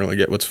 I don't really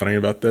get what's funny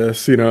about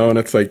this, and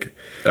it's like,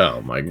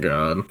 oh my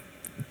god,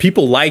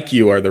 people like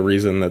you are the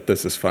reason that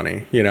this is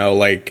funny,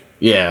 like,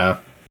 yeah,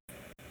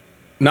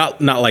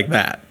 not like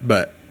that,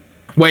 but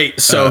wait,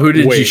 so who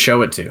did you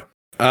show it to?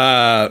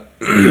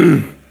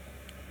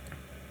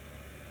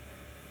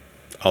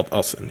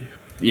 I'll send you.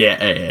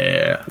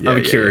 Yeah,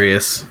 I'm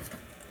curious.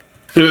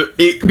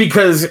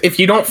 Because if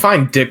you don't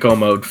find Dicko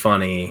mode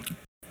funny,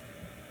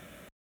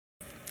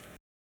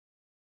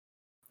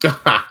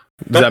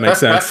 does that make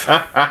sense?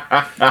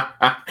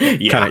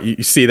 Yeah. Kind of,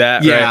 you see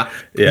that? Yeah. Right?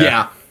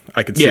 Yeah.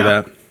 I could see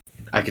that.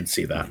 I could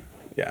see that.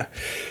 Yeah.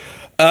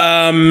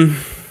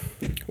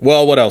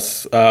 Well, what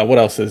else?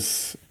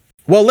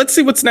 Well, let's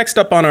see what's next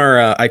up on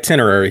our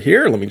itinerary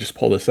here. Let me just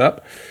pull this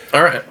up.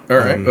 All right. Go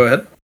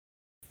ahead.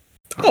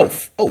 Oh,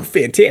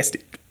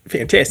 fantastic.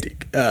 We're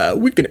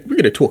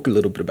gonna talk a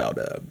little bit about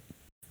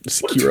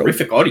Sekiro. What a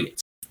terrific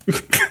audience.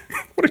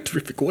 What a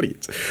terrific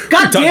audience.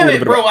 God damn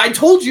it, bro. I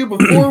told you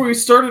before we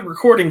started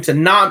recording to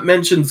not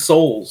mention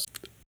Souls.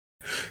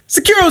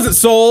 Sekiro isn't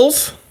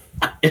Souls.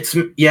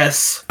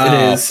 Yes, it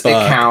is. It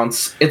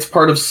counts. It's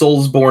part of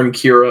Soulsborne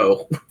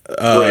Kiro.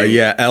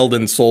 Yeah,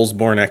 Elden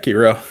Soulsborne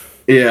Ekiro.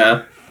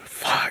 Yeah.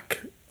 Fuck.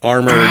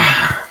 Armored.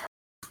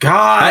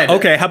 God.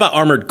 Okay, how about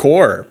Armored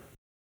Core?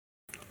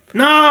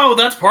 No,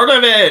 that's part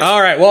of it.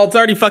 All right, well, it's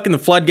already fucking, the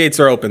floodgates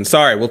are open.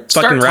 Sorry, we'll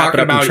fucking wrap it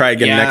up and try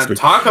again next week.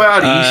 Talk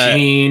about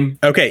Ishin.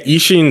 Okay,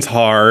 Ishin's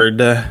hard.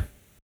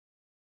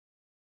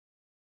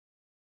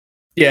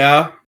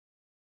 Yeah.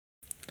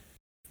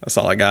 That's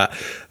all I got.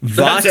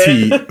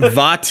 Vati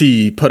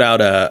put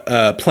out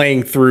a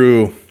playing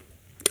through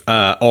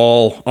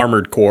all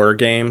Armored Core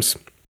games.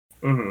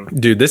 Mm-hmm.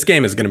 Dude, this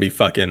game is gonna be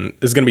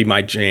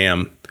my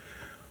jam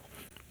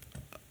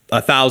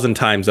 1,000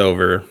 times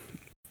over.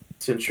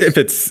 If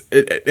it's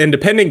and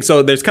depending,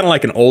 so there's kind of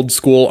like an old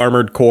school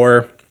Armored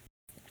Core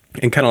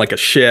and kind of like a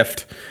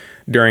shift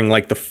during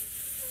like the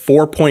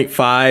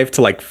 4.5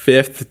 to like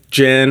 5th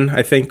gen,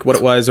 I think what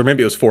it was, or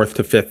maybe it was 4th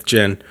to 5th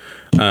gen.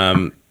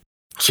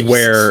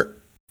 Where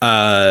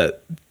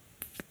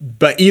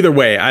but either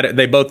way,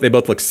 they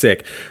both look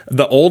sick.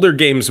 The older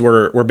games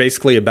were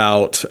basically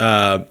about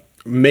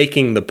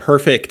making the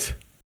perfect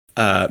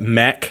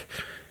mech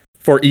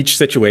for each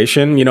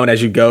situation, and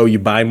as you go, you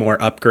buy more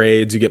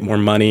upgrades, you get more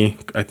money.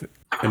 It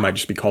might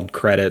just be called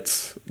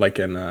credits, like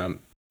in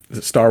is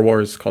it Star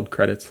Wars called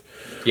credits?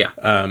 Yeah.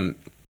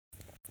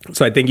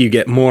 So I think you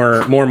get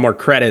more and more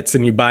credits,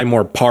 and you buy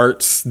more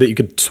parts that you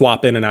could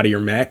swap in and out of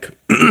your mech.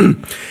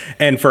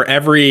 And for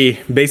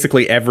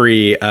basically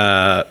every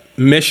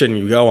mission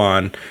you go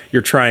on,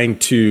 you're trying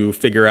to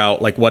figure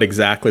out like what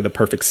exactly the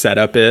perfect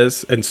setup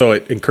is, and so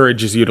it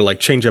encourages you to like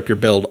change up your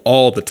build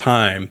all the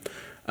time.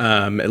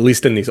 At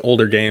least in these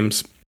older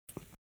games,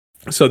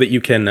 so that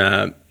you can,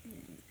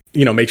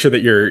 make sure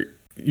that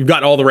you've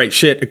got all the right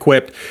shit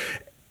equipped.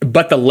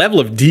 but the level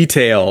of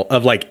detail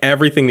of like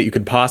everything that you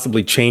could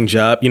possibly change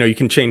up, you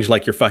can change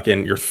like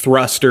your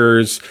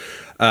thrusters,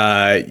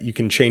 you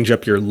can change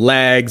up your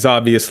legs,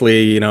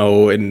 obviously,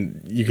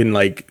 and you can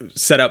like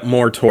set up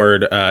more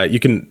toward, you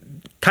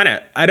can kind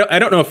of, I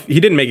don't know if he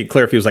didn't make it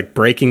clear if he was like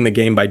breaking the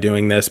game by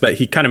doing this, but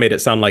he kind of made it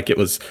sound like it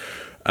was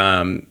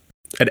an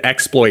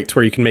exploit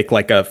where you can make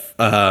like a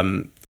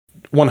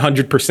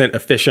 100%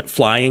 efficient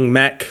flying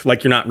mech.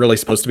 Like you're not really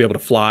supposed to be able to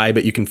fly,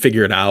 but you can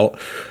figure it out.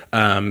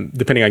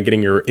 Depending on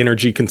getting your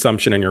energy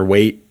consumption and your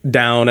weight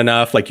down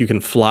enough, like you can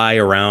fly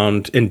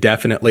around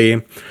indefinitely.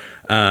 You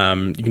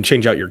can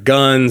change out your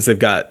guns. They've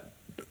got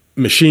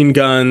machine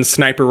guns,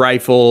 sniper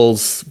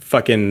rifles,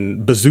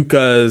 fucking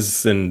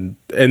bazookas, and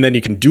then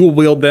you can dual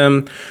wield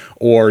them,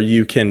 or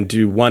you can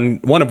do one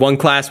of one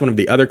class, one of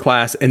the other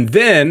class. And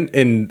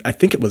then I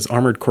think it was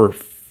Armored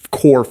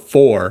Core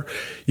 4,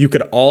 you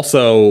could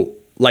also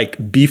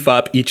like beef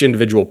up each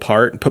individual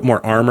part and put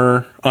more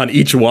armor on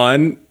each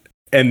one,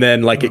 and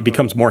then like it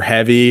becomes more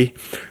heavy.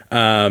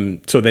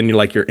 So then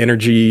your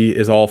energy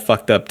is all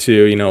fucked up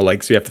too,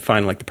 like, so you have to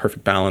find like the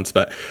perfect balance.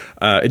 But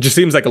it just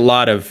seems like a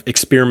lot of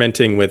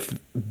experimenting with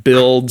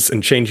builds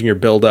and changing your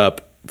build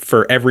up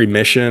for every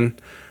mission.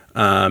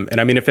 And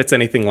I mean, if it's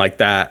anything like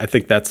that, I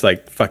think that's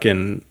like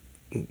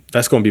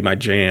that's going to be my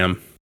jam.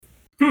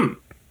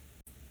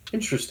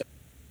 Interesting.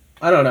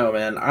 I don't know,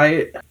 man.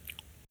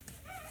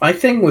 My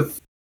thing with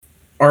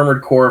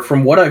Armored Core,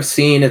 from what I've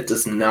seen, it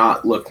does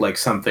not look like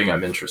something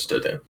I'm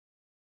interested in.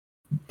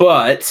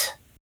 But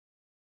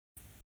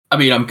I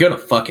mean, I'm gonna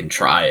fucking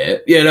try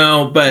it,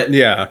 But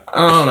yeah,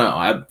 I don't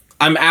know.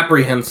 I'm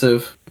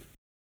apprehensive.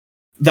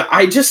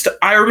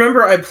 I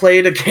remember I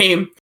played a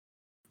game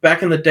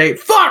back in the day.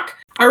 Fuck!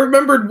 I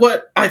remembered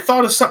what I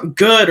thought of something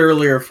good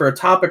earlier for a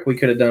topic we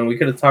could have done. We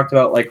could have talked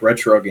about like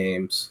retro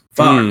games.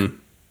 Fuck.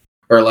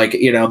 Or like,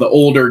 the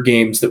older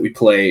games that we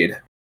played,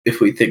 if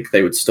we think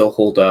they would still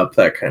hold up,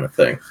 that kind of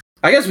thing.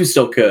 I guess we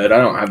still could. I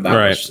don't have that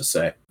much to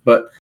say.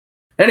 But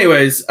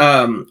anyways,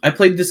 I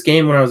played this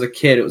game when I was a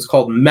kid. It was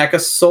called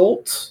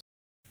Mechassault.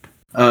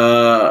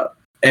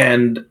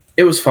 And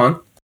it was fun.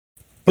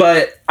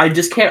 But I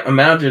just can't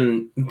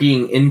imagine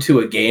being into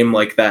a game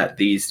like that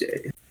these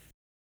days.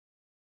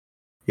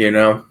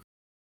 Yeah,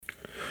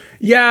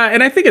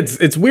 and I think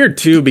it's weird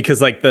too,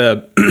 because like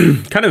the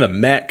kind of the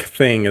mech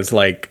thing is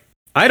like,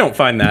 I don't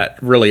find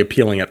that really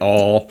appealing at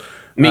all.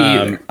 Me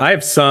either. I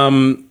have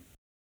some,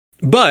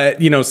 but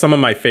some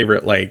of my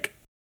favorite like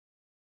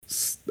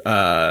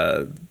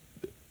not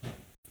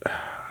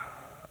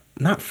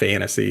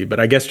fantasy, but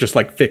I guess just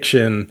like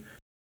fiction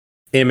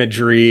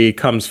imagery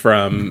comes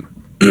from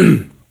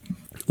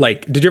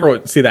like, did you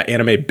ever see that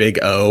anime Big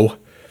O?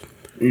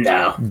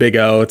 No. Big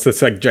O. It's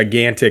this like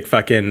gigantic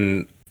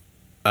fucking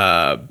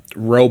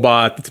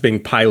robot that's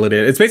being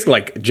piloted. It's basically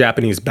like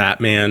Japanese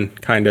Batman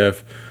kind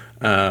of.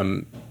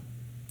 And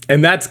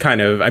that's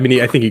kind of, I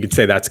mean, I think you could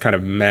say that's kind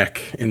of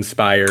mech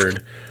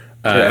inspired.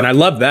 And I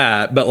love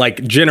that, but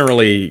like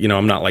generally,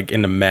 I'm not like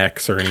into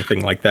mechs or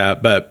anything like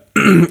that, but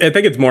I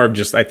think it's more of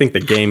just, I think the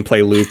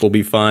gameplay loop will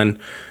be fun.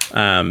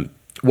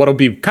 What'll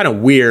be kind of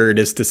weird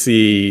is to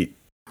see,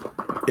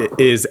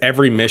 is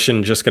every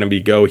mission just going to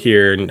be go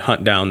here and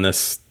hunt down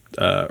this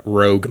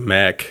rogue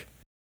mech?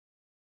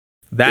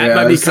 That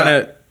might be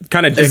kind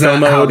of dicko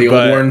mode, how the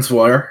old ones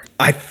were.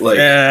 Kind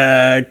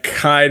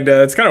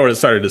of. It's kind of what it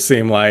started to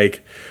seem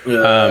like.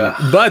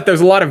 But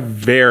there's a lot of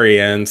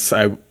variants,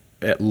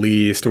 at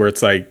least, where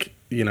it's like,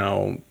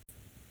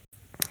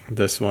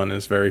 this one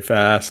is very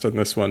fast and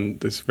this one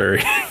is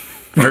very,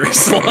 very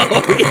slow.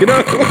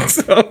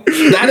 So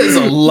that is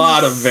a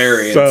lot of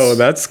variants. So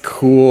that's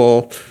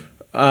cool.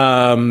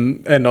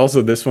 And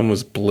also this one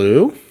was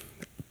blue,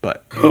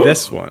 but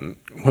this one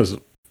was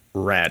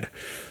red.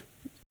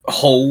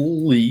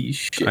 Holy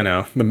shit. I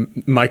know.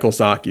 Michael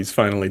Zaki's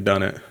finally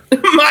done it.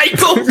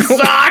 Michael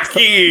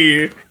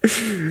Zaki!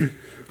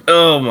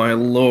 Oh my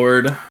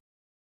lord.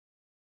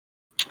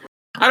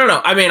 I don't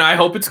know. I mean, I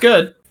hope it's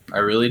good. I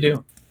really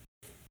do.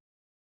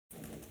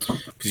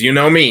 Because you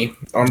know me.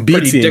 I'm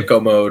pretty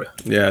dicko mode.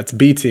 Yeah, it's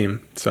B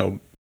Team. So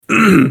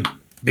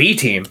B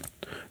Team?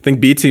 I think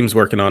B Team's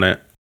working on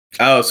it.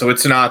 Oh, so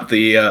it's not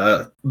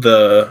the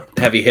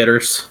heavy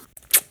hitters?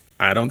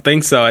 I don't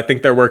think so. I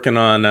think they're working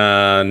on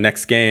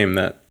next game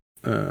that.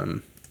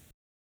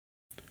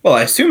 Well,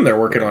 I assume they're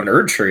working on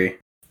Erdtree.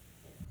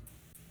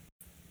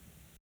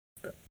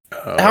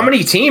 How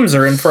many teams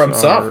are in From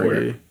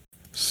Software?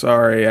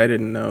 Sorry, I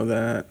didn't know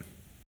that.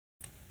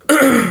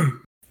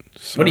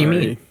 What do you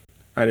mean?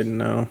 I didn't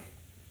know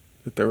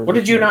that they were. What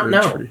did you not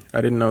know? I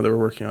didn't know they were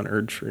working on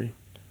Erdtree.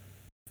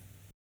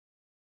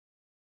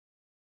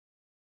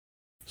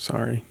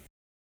 Sorry.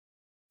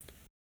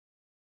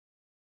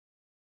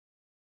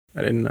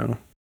 I didn't know.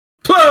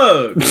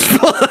 Plug.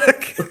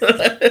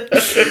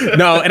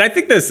 No, and I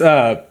think this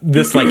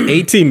like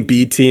A team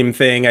B team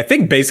thing, I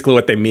think basically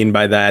what they mean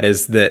by that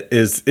is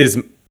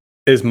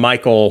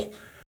Michael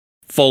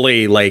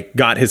fully like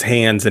got his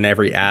hands in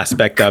every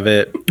aspect of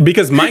it,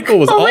 because Michael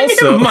was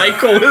also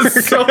Michael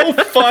is so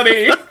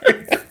funny.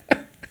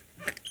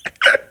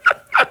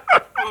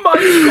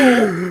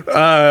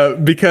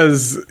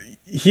 Because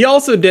he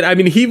also did. I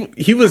mean, he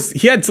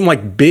had some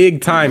like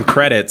big time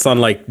credits on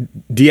like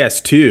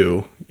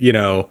DS2. You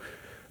know,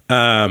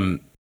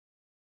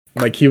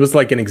 like he was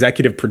like an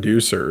executive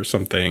producer or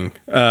something.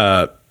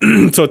 So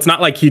it's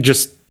not like he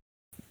just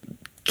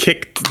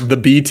kicked the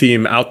B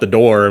team out the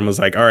door and was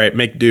like, all right,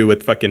 make do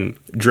with fucking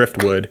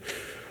driftwood.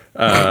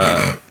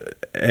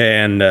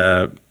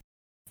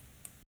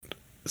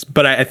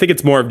 But I think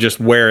it's more of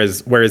just where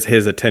is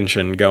his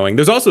attention going.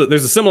 There's a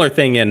similar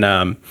thing in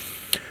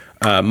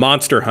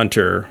Monster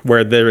Hunter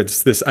where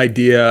there's this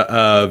idea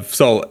of,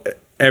 so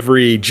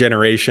every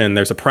generation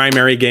there's a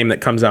primary game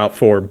that comes out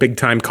for big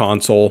time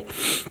console,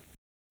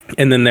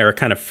 and then there are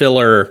kind of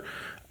filler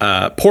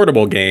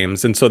portable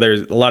games. And so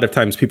there's a lot of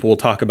times people will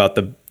talk about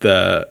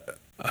the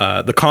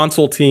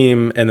console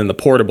team and then the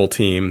portable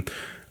team.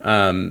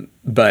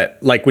 But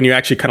like when you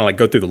actually kind of like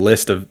go through the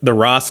list of the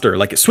roster,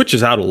 like it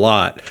switches out a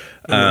lot.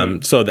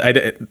 So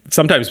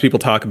sometimes people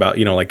talk about,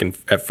 you know, like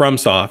at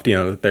FromSoft, you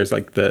know, there's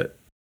like the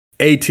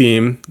A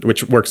team,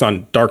 which works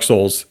on Dark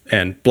Souls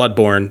and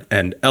Bloodborne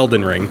and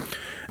Elden Ring.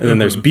 And then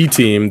there's B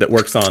team that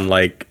works on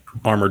like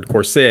Armored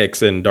Core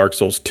 6 and Dark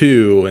Souls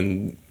 2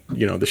 and,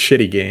 you know, the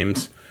shitty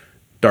games,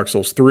 Dark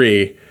Souls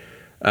 3.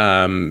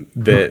 Hey,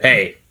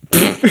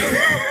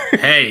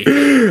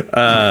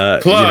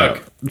 plug. You know,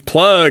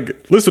 plug.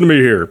 Listen to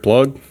me here,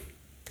 plug.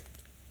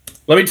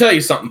 Let me tell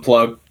you something,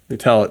 plug. You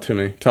tell it to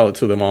me. Tell it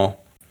to them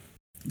all.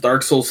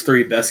 Dark Souls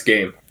 3, best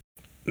game.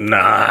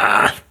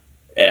 Nah.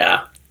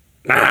 Yeah.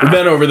 Nah. We've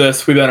been over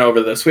this. We have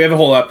a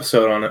whole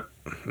episode on it.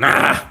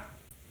 Nah.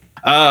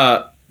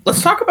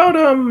 Let's talk about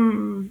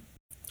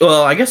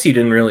well, I guess you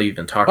didn't really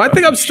even talk about I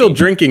think I'm still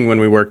drinking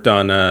when we worked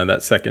on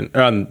that second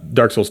on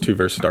Dark Souls 2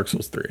 versus Dark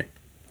Souls 3.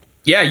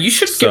 Yeah, you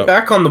should get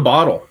back on the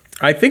bottle.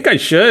 I think I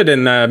should,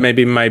 and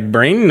maybe my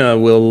brain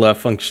will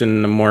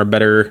function more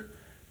better.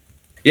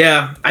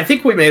 Yeah, I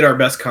think we made our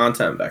best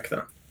content back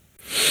then.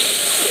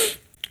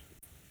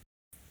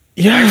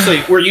 Yeah.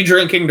 Actually, were you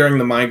drinking during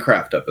the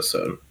Minecraft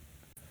episode?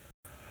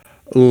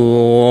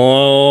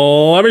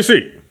 Let me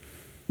see.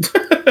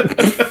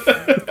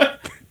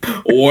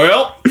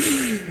 Well,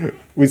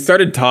 we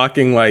started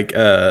talking like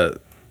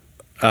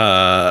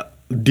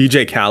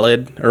DJ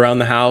Khaled around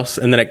the house,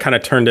 and then it kind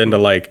of turned into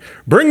like,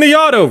 bring the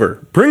yacht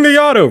over.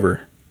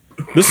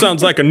 This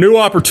sounds like a new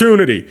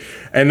opportunity.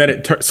 And then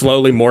it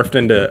slowly morphed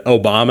into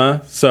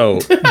Obama. So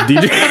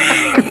DJ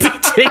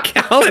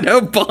Khaled,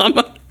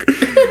 Obama.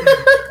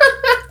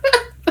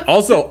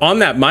 Also, on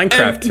that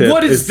Minecraft tip,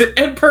 what is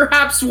and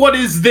perhaps what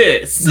is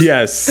this?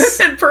 Yes.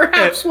 And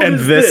perhaps what and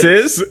is this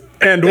this? is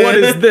and what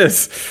is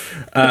this?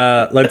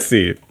 Let's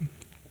see.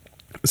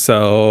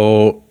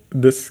 So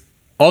this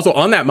also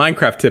on that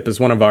Minecraft tip is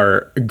one of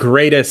our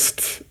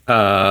greatest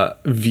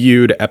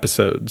viewed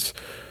episodes.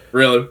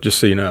 Really? Just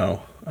so you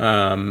know.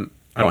 I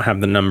don't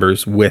have the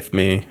numbers with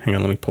me. Hang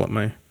on, let me pull up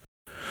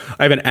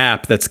I have an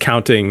app that's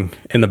counting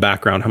in the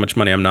background how much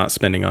money I'm not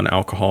spending on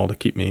alcohol to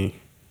keep me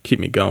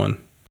going.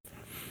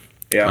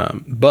 Yeah.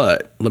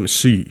 But let me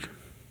see.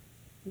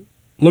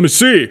 On the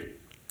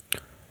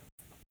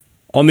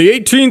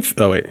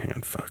 18th. Oh wait, hang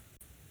on. Fuck.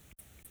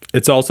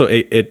 It's also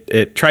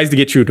it tries to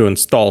get you to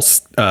install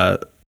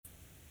fucking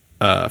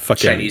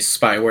Chinese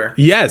spyware.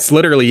 Yes,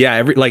 literally.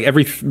 Yeah.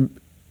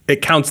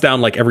 It counts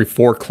down like every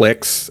 4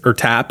 clicks or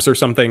taps or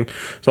something.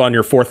 So on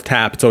your 4th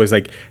tap, it's always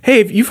like,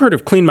 hey, you've heard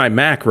of Clean My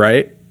Mac,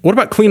 right? What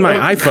about Clean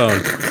My iPhone?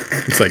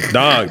 It's like,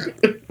 dog,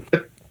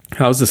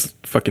 how is this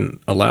fucking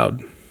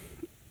allowed?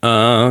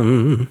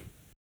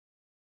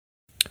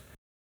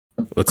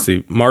 Let's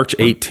see. March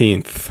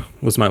 18th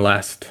was my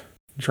last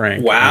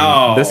drink.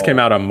 Wow. This came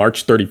out on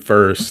March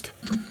 31st.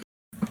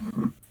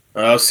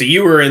 Oh, so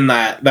you were in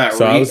that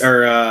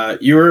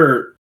you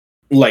were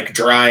like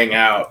drying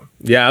out.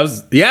 Yeah,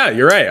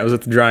 you're right. I was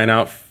at the drying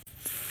out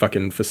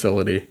fucking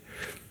facility.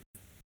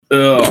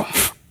 Ugh.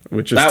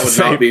 Which is that would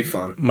not be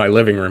fun. My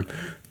living room.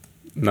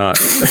 Not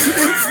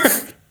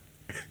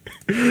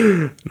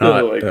oh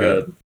my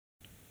god.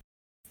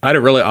 I had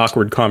a really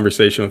awkward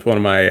conversation with one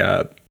of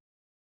my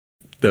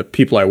the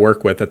people I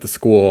work with at the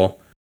school,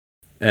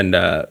 and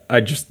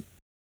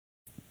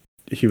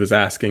he was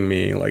asking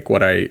me like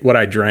what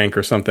I drank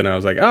or something. I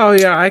was like, oh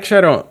yeah, actually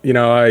I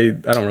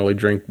don't really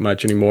drink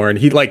much anymore. And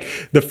he like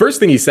the first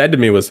thing he said to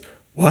me was,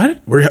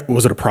 what?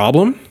 Was it a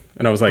problem?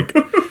 And I was like,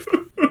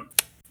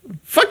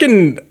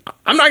 fucking,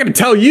 I'm not gonna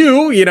tell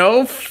you, you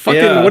know, fucking,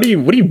 yeah. What are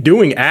you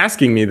doing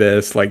asking me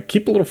this? Like,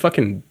 keep a little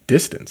fucking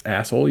distance,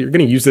 asshole. You're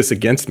gonna use this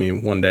against me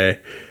one day.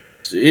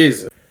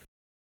 Jeez.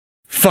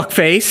 Fuck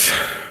face.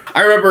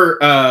 I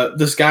remember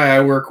this guy I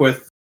work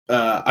with.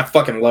 I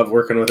fucking love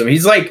working with him.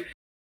 He's like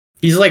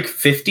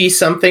 50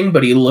 something,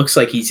 but he looks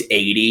like he's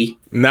 80.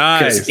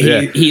 Nice.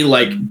 He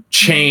like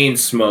chain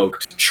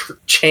smoked,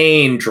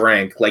 chain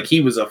drank. Like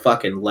he was a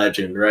fucking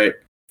legend, right?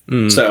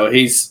 So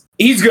he's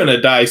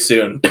gonna die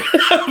soon.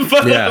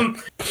 But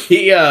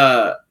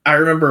yeah. I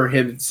remember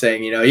him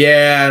saying, you know,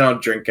 yeah, I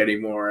don't drink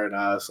anymore, and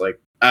I was like,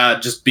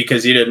 just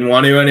because you didn't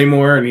want to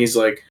anymore, and he's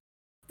like,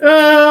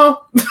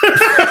 oh.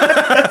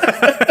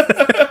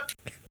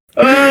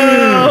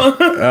 Oh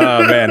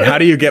man, how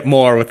do you get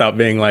more without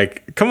being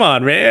like, come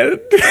on, man,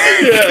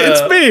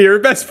 it's me, your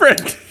best friend.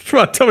 Come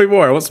on, tell me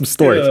more. I want some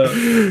stories.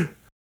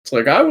 It's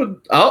like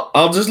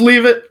I'll just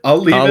leave it. I'll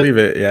leave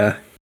it. Yeah,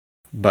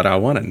 but I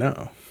want to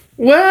know.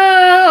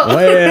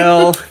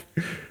 Well,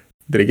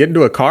 did he get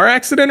into a car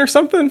accident or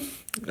something?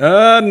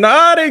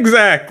 Not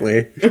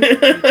exactly.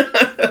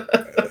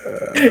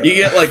 You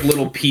get like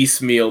little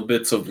piecemeal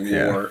bits of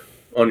lore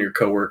on your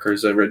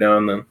coworkers every now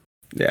and then.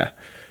 Yeah.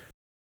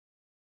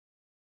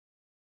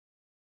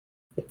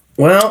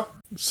 Well,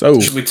 so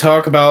should we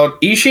talk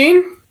about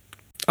Ishin?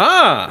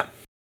 Oh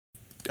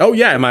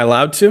yeah, am I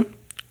allowed to?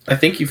 I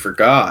think you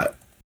forgot.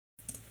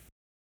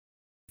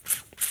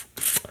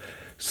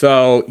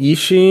 So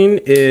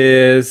Ishin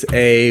is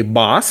a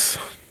boss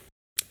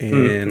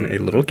in a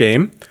little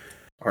game,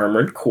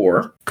 Armored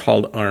Core,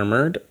 called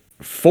Armored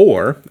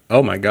 4.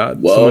 Oh my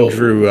god! Whoa.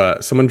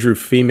 Someone drew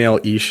female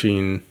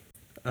Ishin.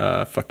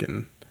 What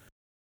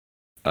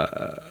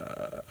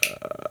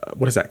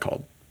is that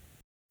called?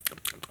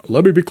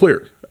 Let me be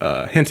clear.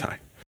 Hentai.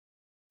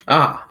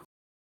 Ah.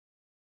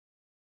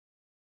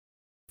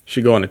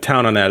 She going to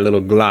town on that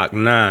little Glock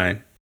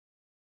 9.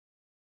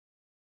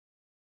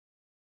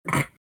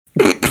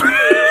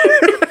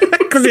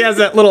 Because he has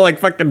that little like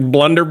fucking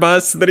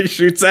blunderbuss that he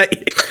shoots at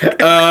you. Okay.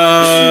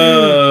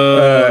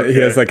 He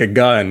has like a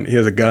gun. He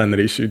has a gun that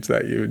he shoots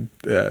at you.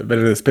 But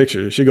in this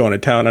picture, she going to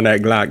town on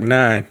that Glock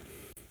 9.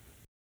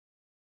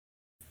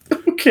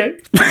 Okay.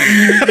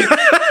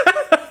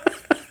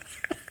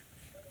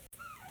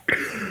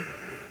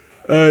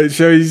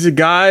 So he's a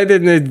guy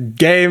in the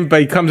game,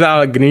 but he comes out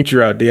like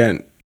Genichiro at the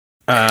end.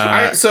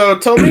 Alright, so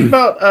tell me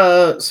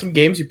about some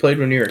games you played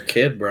when you were a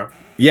kid, bro.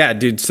 Yeah,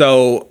 dude.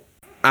 So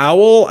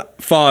Owl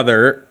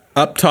Father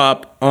up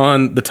top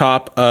on the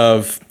top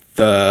of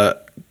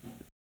the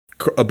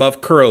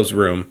above Kuro's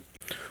room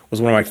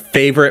was one of my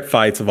favorite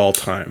fights of all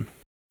time.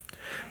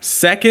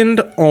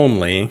 Second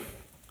only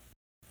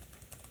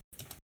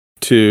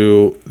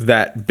to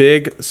that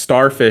big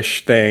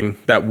starfish thing,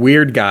 that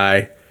weird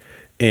guy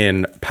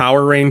in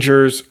Power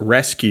Rangers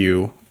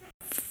Rescue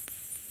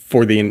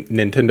for the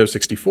Nintendo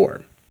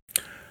 64.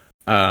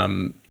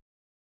 And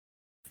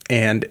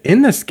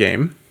in this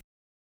game,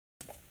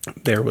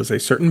 there was a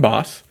certain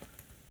boss.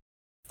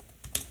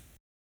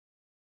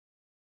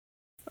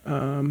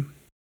 Damn,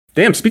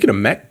 speaking of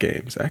mech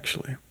games,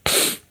 actually.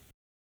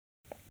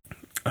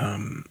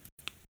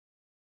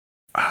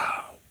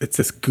 It's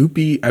this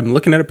goopy, I'm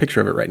looking at a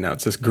picture of it right now.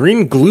 It's this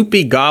green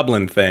gloopy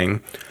goblin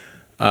thing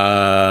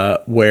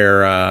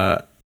where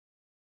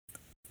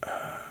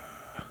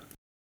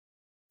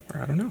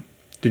I don't know.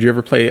 Did you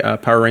ever play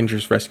Power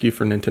Rangers Rescue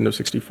for Nintendo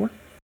 64?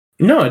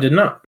 No, I did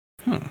not.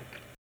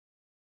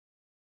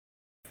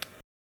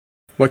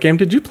 What game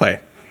did you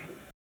play?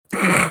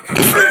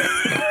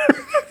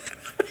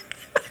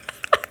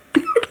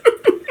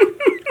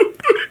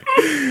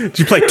 Did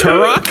you play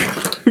Turok?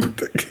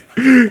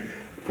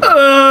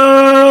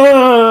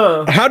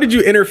 How did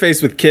you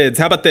interface with kids?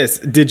 How about this?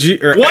 Did you...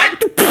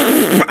 What?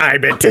 I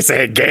meant to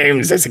say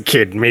games as a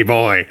kid, me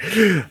boy.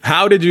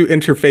 How did you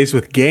interface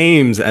with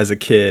games as a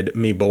kid,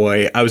 me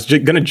boy? I was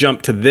going to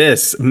jump to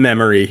this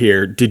memory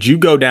here. Did you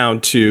go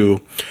down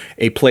to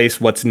a place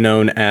what's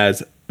known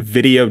as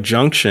Video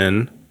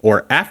Junction,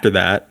 or after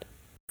that,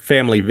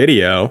 Family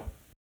Video,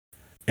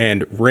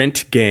 and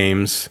rent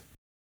games?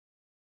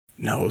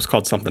 No, it was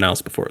called something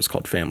else before it was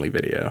called Family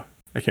Video.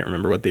 I can't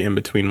remember what the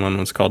in-between one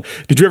was called.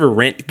 Did you ever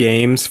rent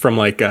games from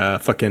like a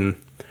fucking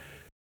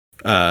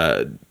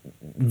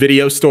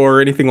video store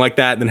or anything like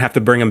that and then have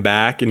to bring them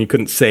back and you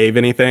couldn't save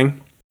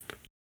anything?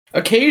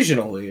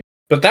 Occasionally.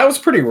 But that was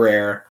pretty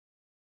rare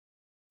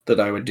that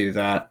I would do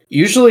that.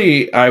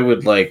 Usually I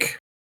would like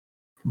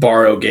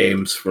borrow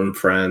games from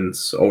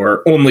friends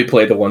or only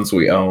play the ones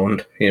we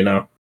owned, you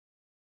know?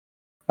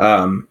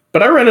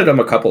 But I rented them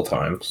a couple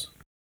times.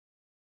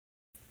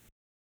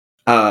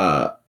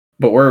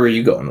 But where were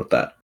you going with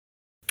that?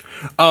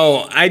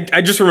 Oh,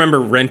 I just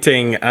remember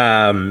renting.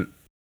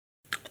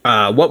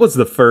 What was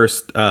the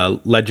first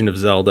Legend of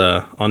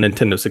Zelda on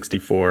Nintendo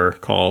 64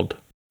 called?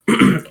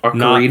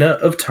 Ocarina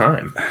of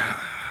Time.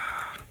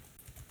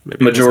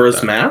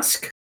 Majora's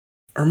Mask?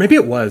 Or maybe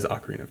it was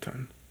Ocarina of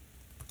Time.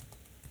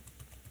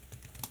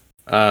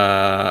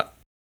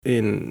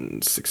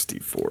 In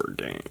 64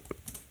 game.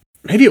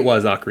 Maybe it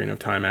was Ocarina of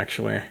Time,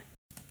 actually.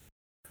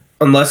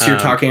 Unless you're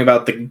talking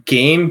about the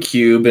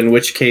GameCube, in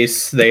which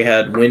case they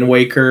had Wind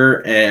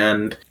Waker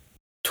and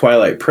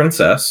Twilight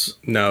Princess.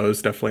 No, it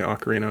was definitely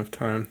Ocarina of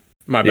Time.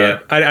 My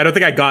bad. Yeah. I don't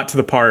think I got to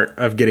the part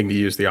of getting to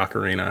use the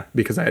Ocarina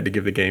because I had to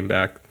give the game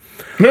back.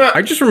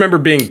 I just remember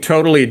being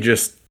totally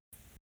just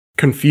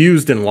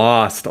confused and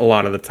lost a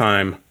lot of the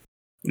time.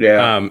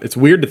 Yeah. It's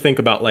weird to think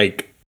about,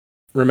 like,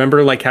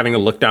 remember like having to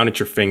look down at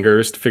your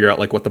fingers to figure out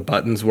like what the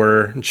buttons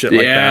were and shit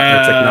like that. And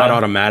it's like not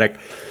automatic.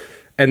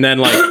 And then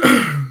like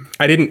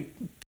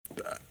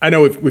I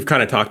know we've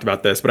kind of talked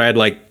about this, but I had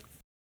like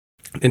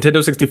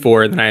Nintendo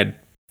 64 and then I had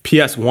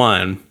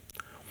PS1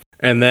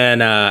 and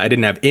then I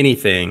didn't have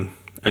anything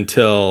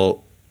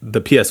until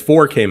the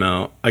PS4 came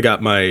out, I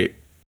got my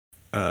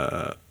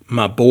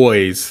my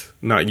boys,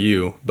 not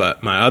you,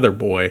 but my other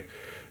boy,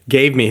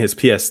 gave me his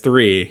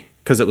PS3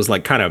 because it was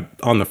like kind of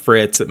on the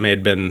fritz. It may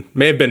have been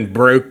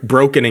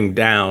brokening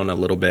down a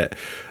little bit.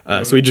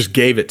 So he just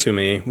gave it to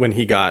me when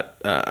he got.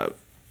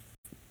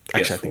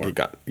 Actually, I think he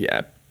got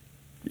yeah.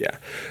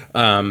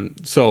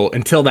 So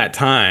until that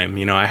time,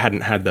 you know, I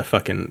didn't have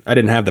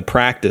the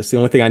practice. The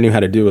only thing I knew how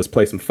to do was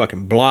play some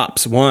fucking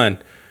blops.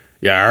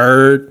 You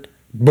heard?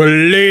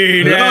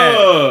 Believe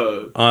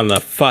that. On the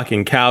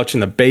fucking couch in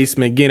the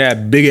basement, getting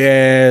that big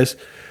ass,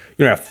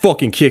 you know, that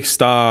fucking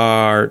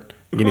kickstart,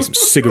 getting some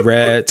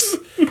cigarettes.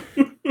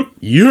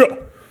 Yeah.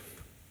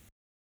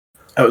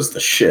 That was the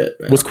shit,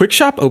 man. Was Quick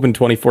Shop open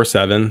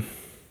 24/7?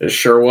 It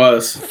sure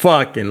was.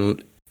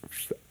 Fucking.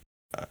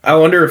 I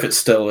wonder if it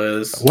still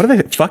is. What are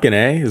they? Fucking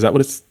A? Is that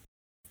what it's?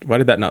 Why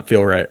did that not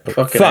feel right?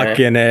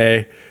 Fucking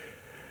A.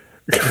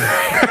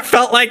 I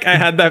felt like I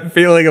had that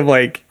feeling of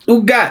like.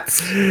 Ooh,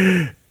 guts.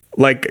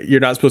 Like you're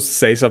not supposed to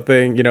say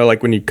something, you know,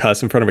 like when you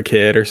cuss in front of a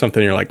kid or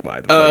something, you're like, why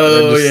the fuck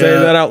did I just say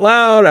that out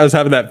loud? I was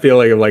having that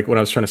feeling of like when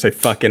I was trying to say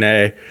fucking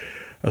A, I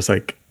was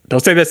like, don't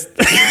say this.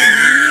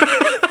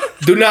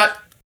 Do not.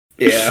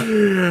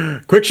 Yeah.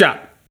 Quick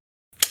Shop.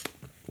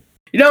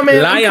 You know,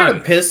 man, I'm kind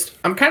of pissed.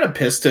 I'm kind of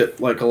pissed at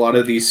like a lot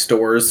of these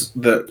stores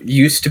that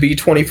used to be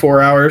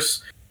 24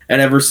 hours,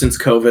 and ever since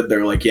COVID,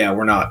 they're like, yeah,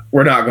 we're not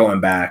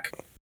going back.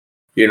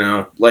 You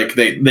know, like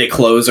they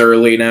close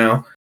early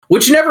now.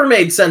 Which never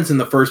made sense in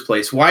the first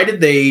place. Why did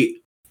they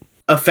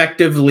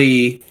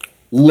effectively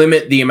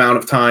limit the amount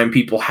of time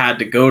people had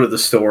to go to the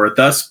store,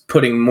 thus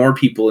putting more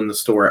people in the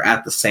store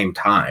at the same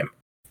time?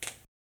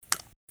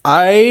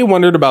 I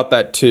wondered about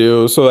that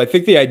too. So I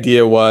think the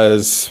idea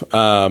was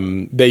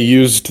they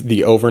used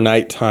the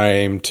overnight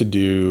time to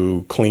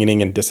do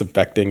cleaning and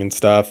disinfecting and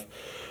stuff.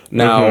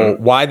 Now,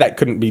 why that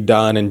couldn't be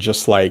done in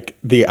just like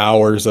the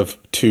hours of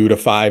 2 to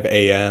 5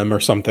 a.m. or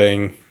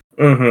something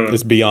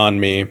is beyond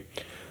me.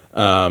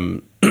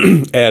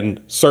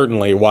 And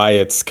certainly why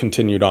it's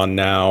continued on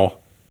now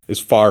is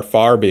far,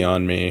 far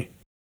beyond me.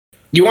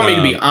 You want me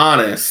to be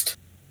honest?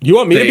 You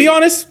want me to be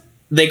honest?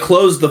 They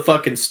closed the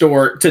fucking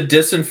store to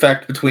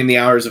disinfect between the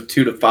hours of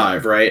 2 to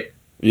 5, right?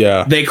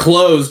 Yeah. They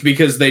closed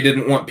because they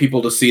didn't want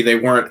people to see they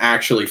weren't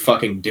actually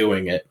fucking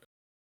doing it.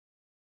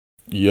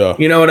 Yeah.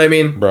 You know what I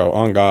mean? Bro,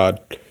 on God.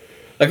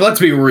 Like,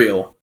 let's be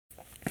real.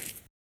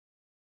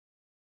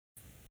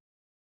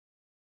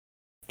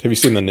 Have you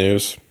seen the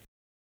news?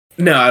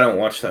 No, I don't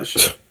watch that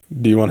shit.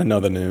 Do you want to know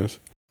the news?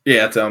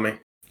 Yeah, tell me.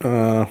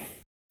 I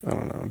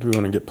don't know. Do we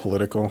want to get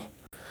political?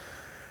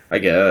 I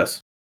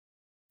guess.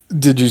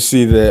 Did you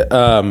see that?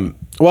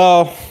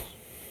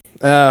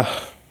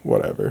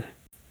 Whatever.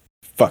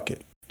 Fuck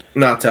it.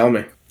 No, tell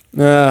me.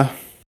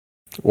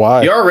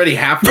 Why? You're already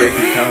halfway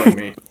through telling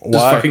me.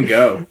 Just fucking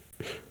go.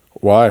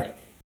 Why?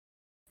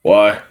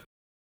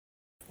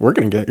 We're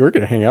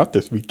gonna hang out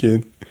this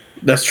weekend.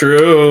 That's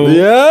true.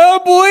 Yeah,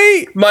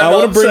 boy. My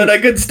mom said I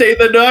could stay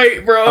the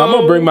night, bro. I'm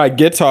gonna bring my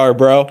guitar,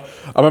 bro.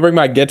 I'm gonna bring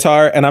my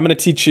guitar, and I'm gonna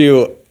teach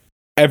you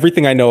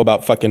everything I know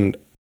about fucking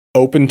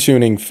open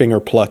tuning,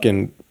 finger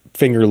plucking,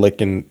 finger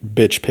licking,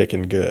 bitch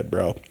picking good,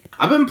 bro.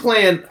 I've been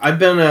playing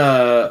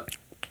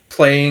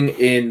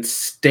in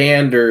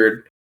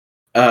standard.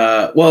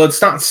 Well, it's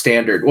not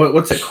standard.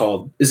 What's it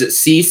called? Is it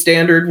C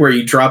standard, where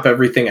you drop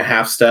everything a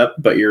half step,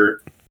 but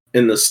you're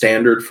in the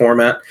standard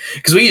format?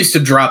 Because we used to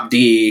drop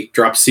D,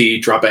 drop C,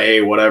 drop A,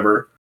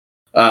 whatever.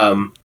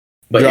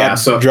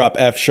 Drop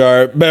F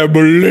sharp.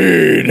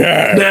 Believe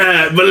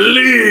that.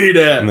 Believe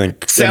that. And then,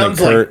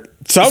 sounds like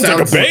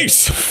a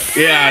bass.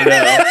 Yeah,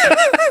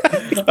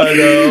 I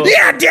know.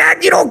 Yeah,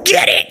 Dad, you don't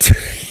get it.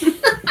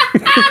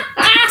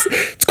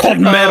 It's called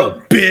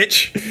metal,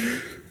 bitch.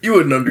 You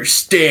wouldn't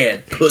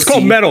understand, pussy. It's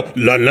called metal.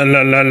 La la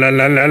la la la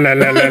la la la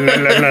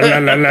la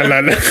la la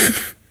la.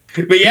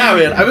 But yeah,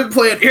 man, I've been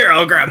playing. Here,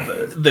 I'll grab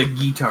the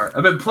guitar.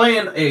 I've been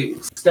playing a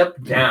step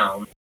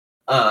down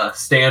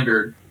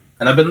standard,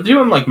 and I've been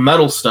doing like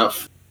metal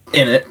stuff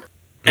in it.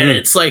 And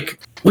it's like,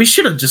 we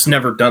should have just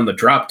never done the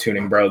drop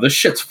tuning, bro. This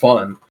shit's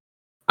fun.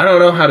 I don't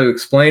know how to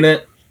explain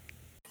it.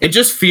 It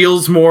just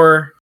feels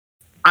more,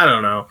 I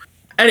don't know.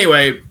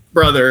 Anyway,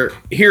 brother,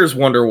 here's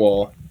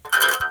Wonderwall.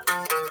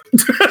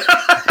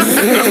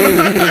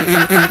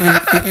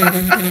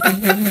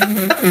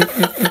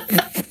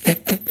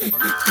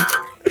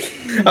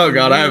 Oh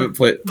god, I haven't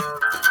played.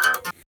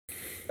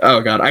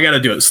 Oh god, I gotta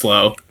do it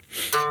slow.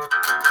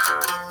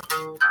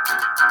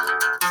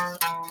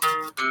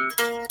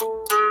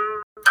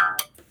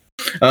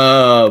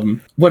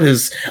 What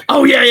is?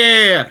 Oh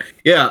yeah.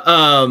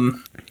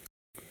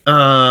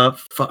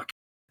 Fuck.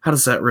 How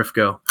does that riff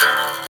go?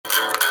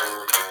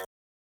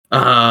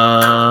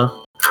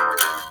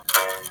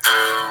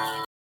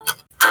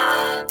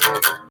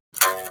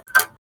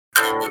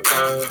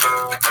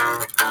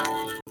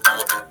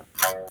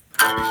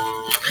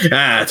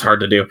 It's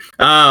hard to do.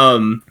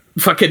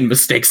 Fucking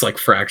mistakes like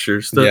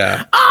fractures.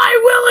 Yeah. I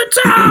will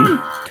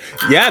atone.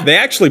 Yeah, they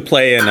actually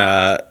play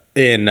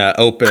in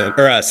open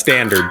or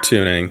standard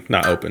tuning,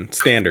 not open,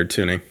 standard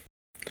tuning.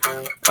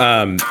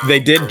 They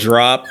did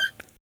drop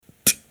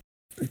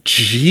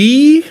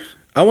G,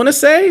 I want to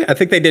say. I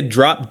think they did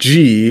drop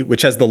G,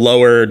 which has the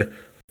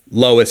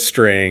lowest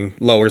string,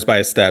 lowers by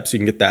a step, so you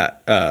can get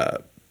that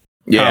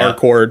power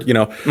chord, you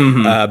know.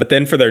 But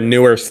then for their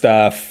newer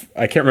stuff,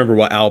 I can't remember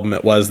what album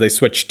it was, they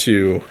switched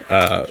to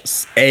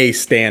A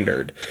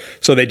standard.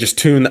 So they just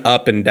tune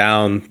up and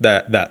down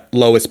that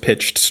lowest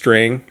pitched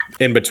string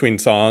in between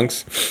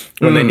songs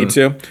when they need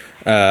to.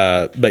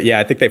 But yeah,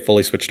 I think they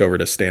fully switched over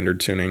to standard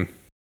tuning.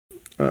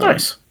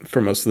 Nice.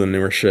 For most of the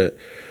newer shit.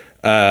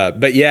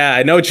 But yeah,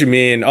 I know what you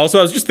mean. Also,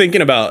 I was just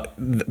thinking about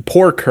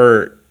poor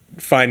Kurt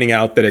finding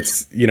out that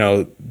it's, you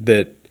know,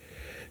 that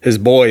his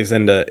boy's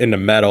into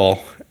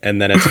metal, and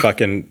then it's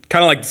fucking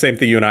kind of like the same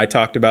thing you and I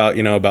talked about,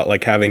 you know, about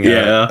like having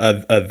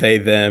a they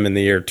them in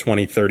the year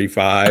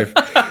 2035,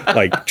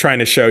 like trying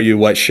to show you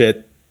what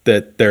shit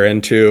that they're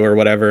into or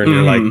whatever, and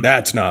you're like,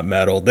 that's not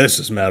metal, this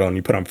is metal, and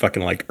you put on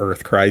fucking like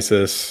Earth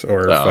Crisis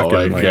or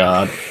fucking like,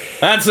 God,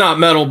 that's not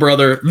metal,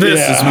 brother. This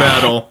is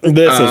metal.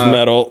 This is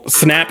metal.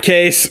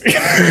 Snapcase.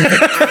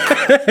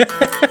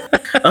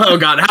 Oh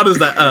God, how does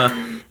that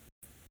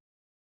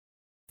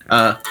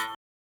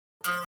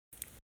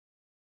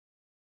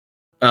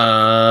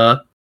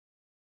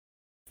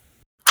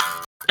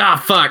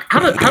fuck.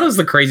 How does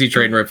the Crazy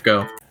Train riff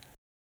go?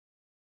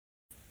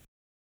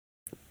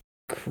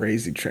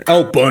 Crazy Train.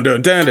 Oh, dun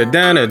dun dun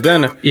dun dun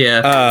dun.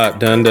 Yeah.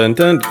 Dun dun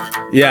dun.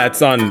 Yeah,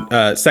 it's on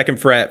 2nd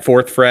fret,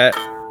 4th fret.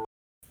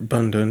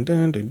 Dun dun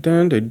dun dun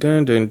dun dun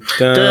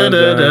dun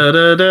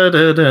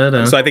dun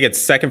dun. So I think it's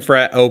 2nd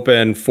fret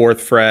open,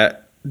 4th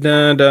fret.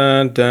 Dun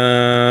dun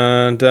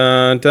dun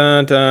dun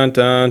dun dun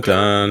dun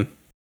dun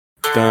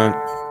dun.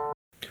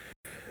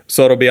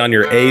 So it'll be on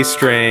your A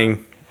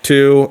string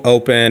 2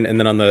 open, and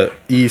then on the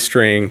E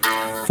string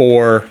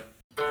 4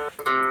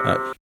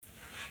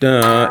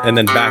 and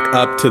then back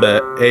up to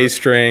the A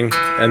string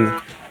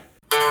and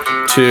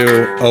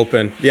 2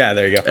 open. Yeah,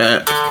 there you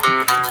go.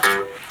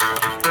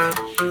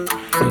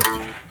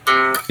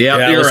 Yeah,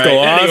 let's right. go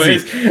Ozzy.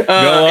 Anyways, Go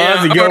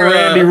Ozzy, go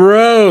Randy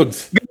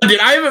Rhoads. Dude,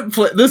 I haven't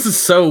played. This is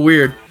so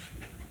weird.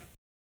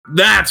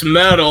 That's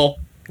metal.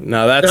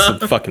 No, that's some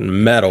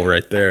fucking metal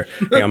right there.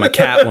 Hang on, my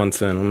cat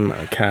wants in.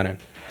 My cat in.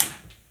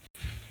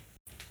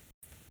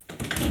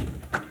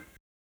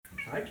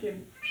 I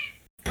can.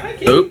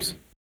 Oops.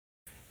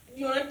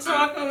 You want to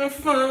talk on the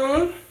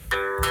phone?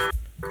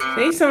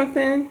 Say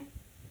something.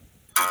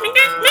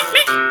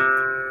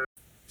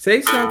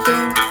 Say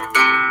something.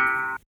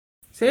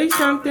 Say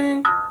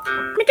something.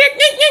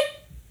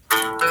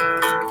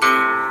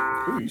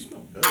 Ooh, you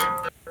smell good.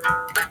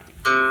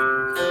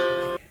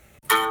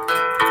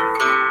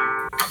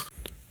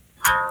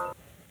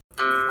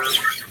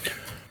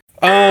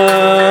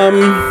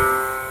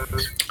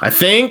 I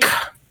think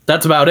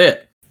that's about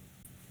it.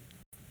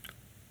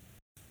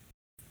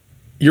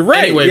 You're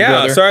right. Anyway, yeah.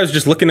 brother. So I was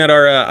just looking at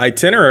our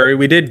itinerary.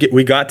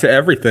 We got to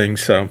everything.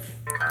 So.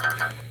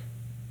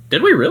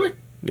 Did we really?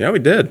 Yeah, we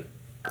did.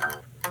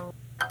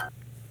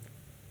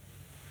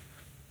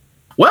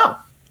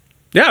 Well.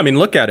 Yeah, I mean,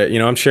 look at it. You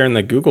know, I'm sharing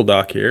the Google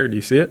Doc here. Do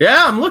you see it?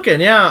 Yeah, I'm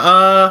looking.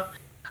 Yeah.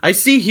 I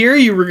see here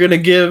you were gonna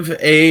give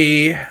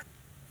a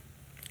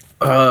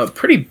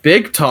pretty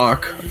big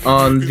talk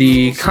on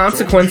the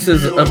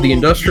consequences of the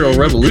Industrial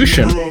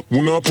Revolution.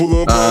 When I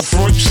pull up out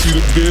front, you see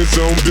the Benz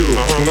on bill.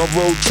 When I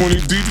roll 20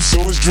 deep,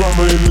 so it's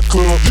drama in the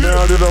club.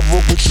 Now that I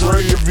roll with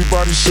Trey,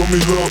 everybody show me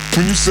love.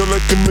 When you sell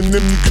like Eminem,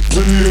 you get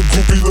plenty of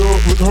groupie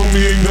love. Look,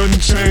 homie, ain't nothing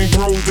changed.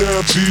 Roll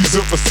down, cheese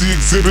up. I see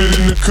exhibit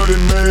in the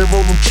cutting, man.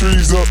 Roll them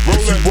trees up.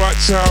 If you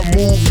watch how I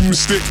move, you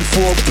mistake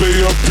before I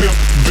play up pimp.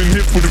 Been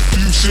hit with a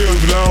few shells,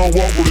 but I don't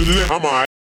walk with a limp. I'm alright.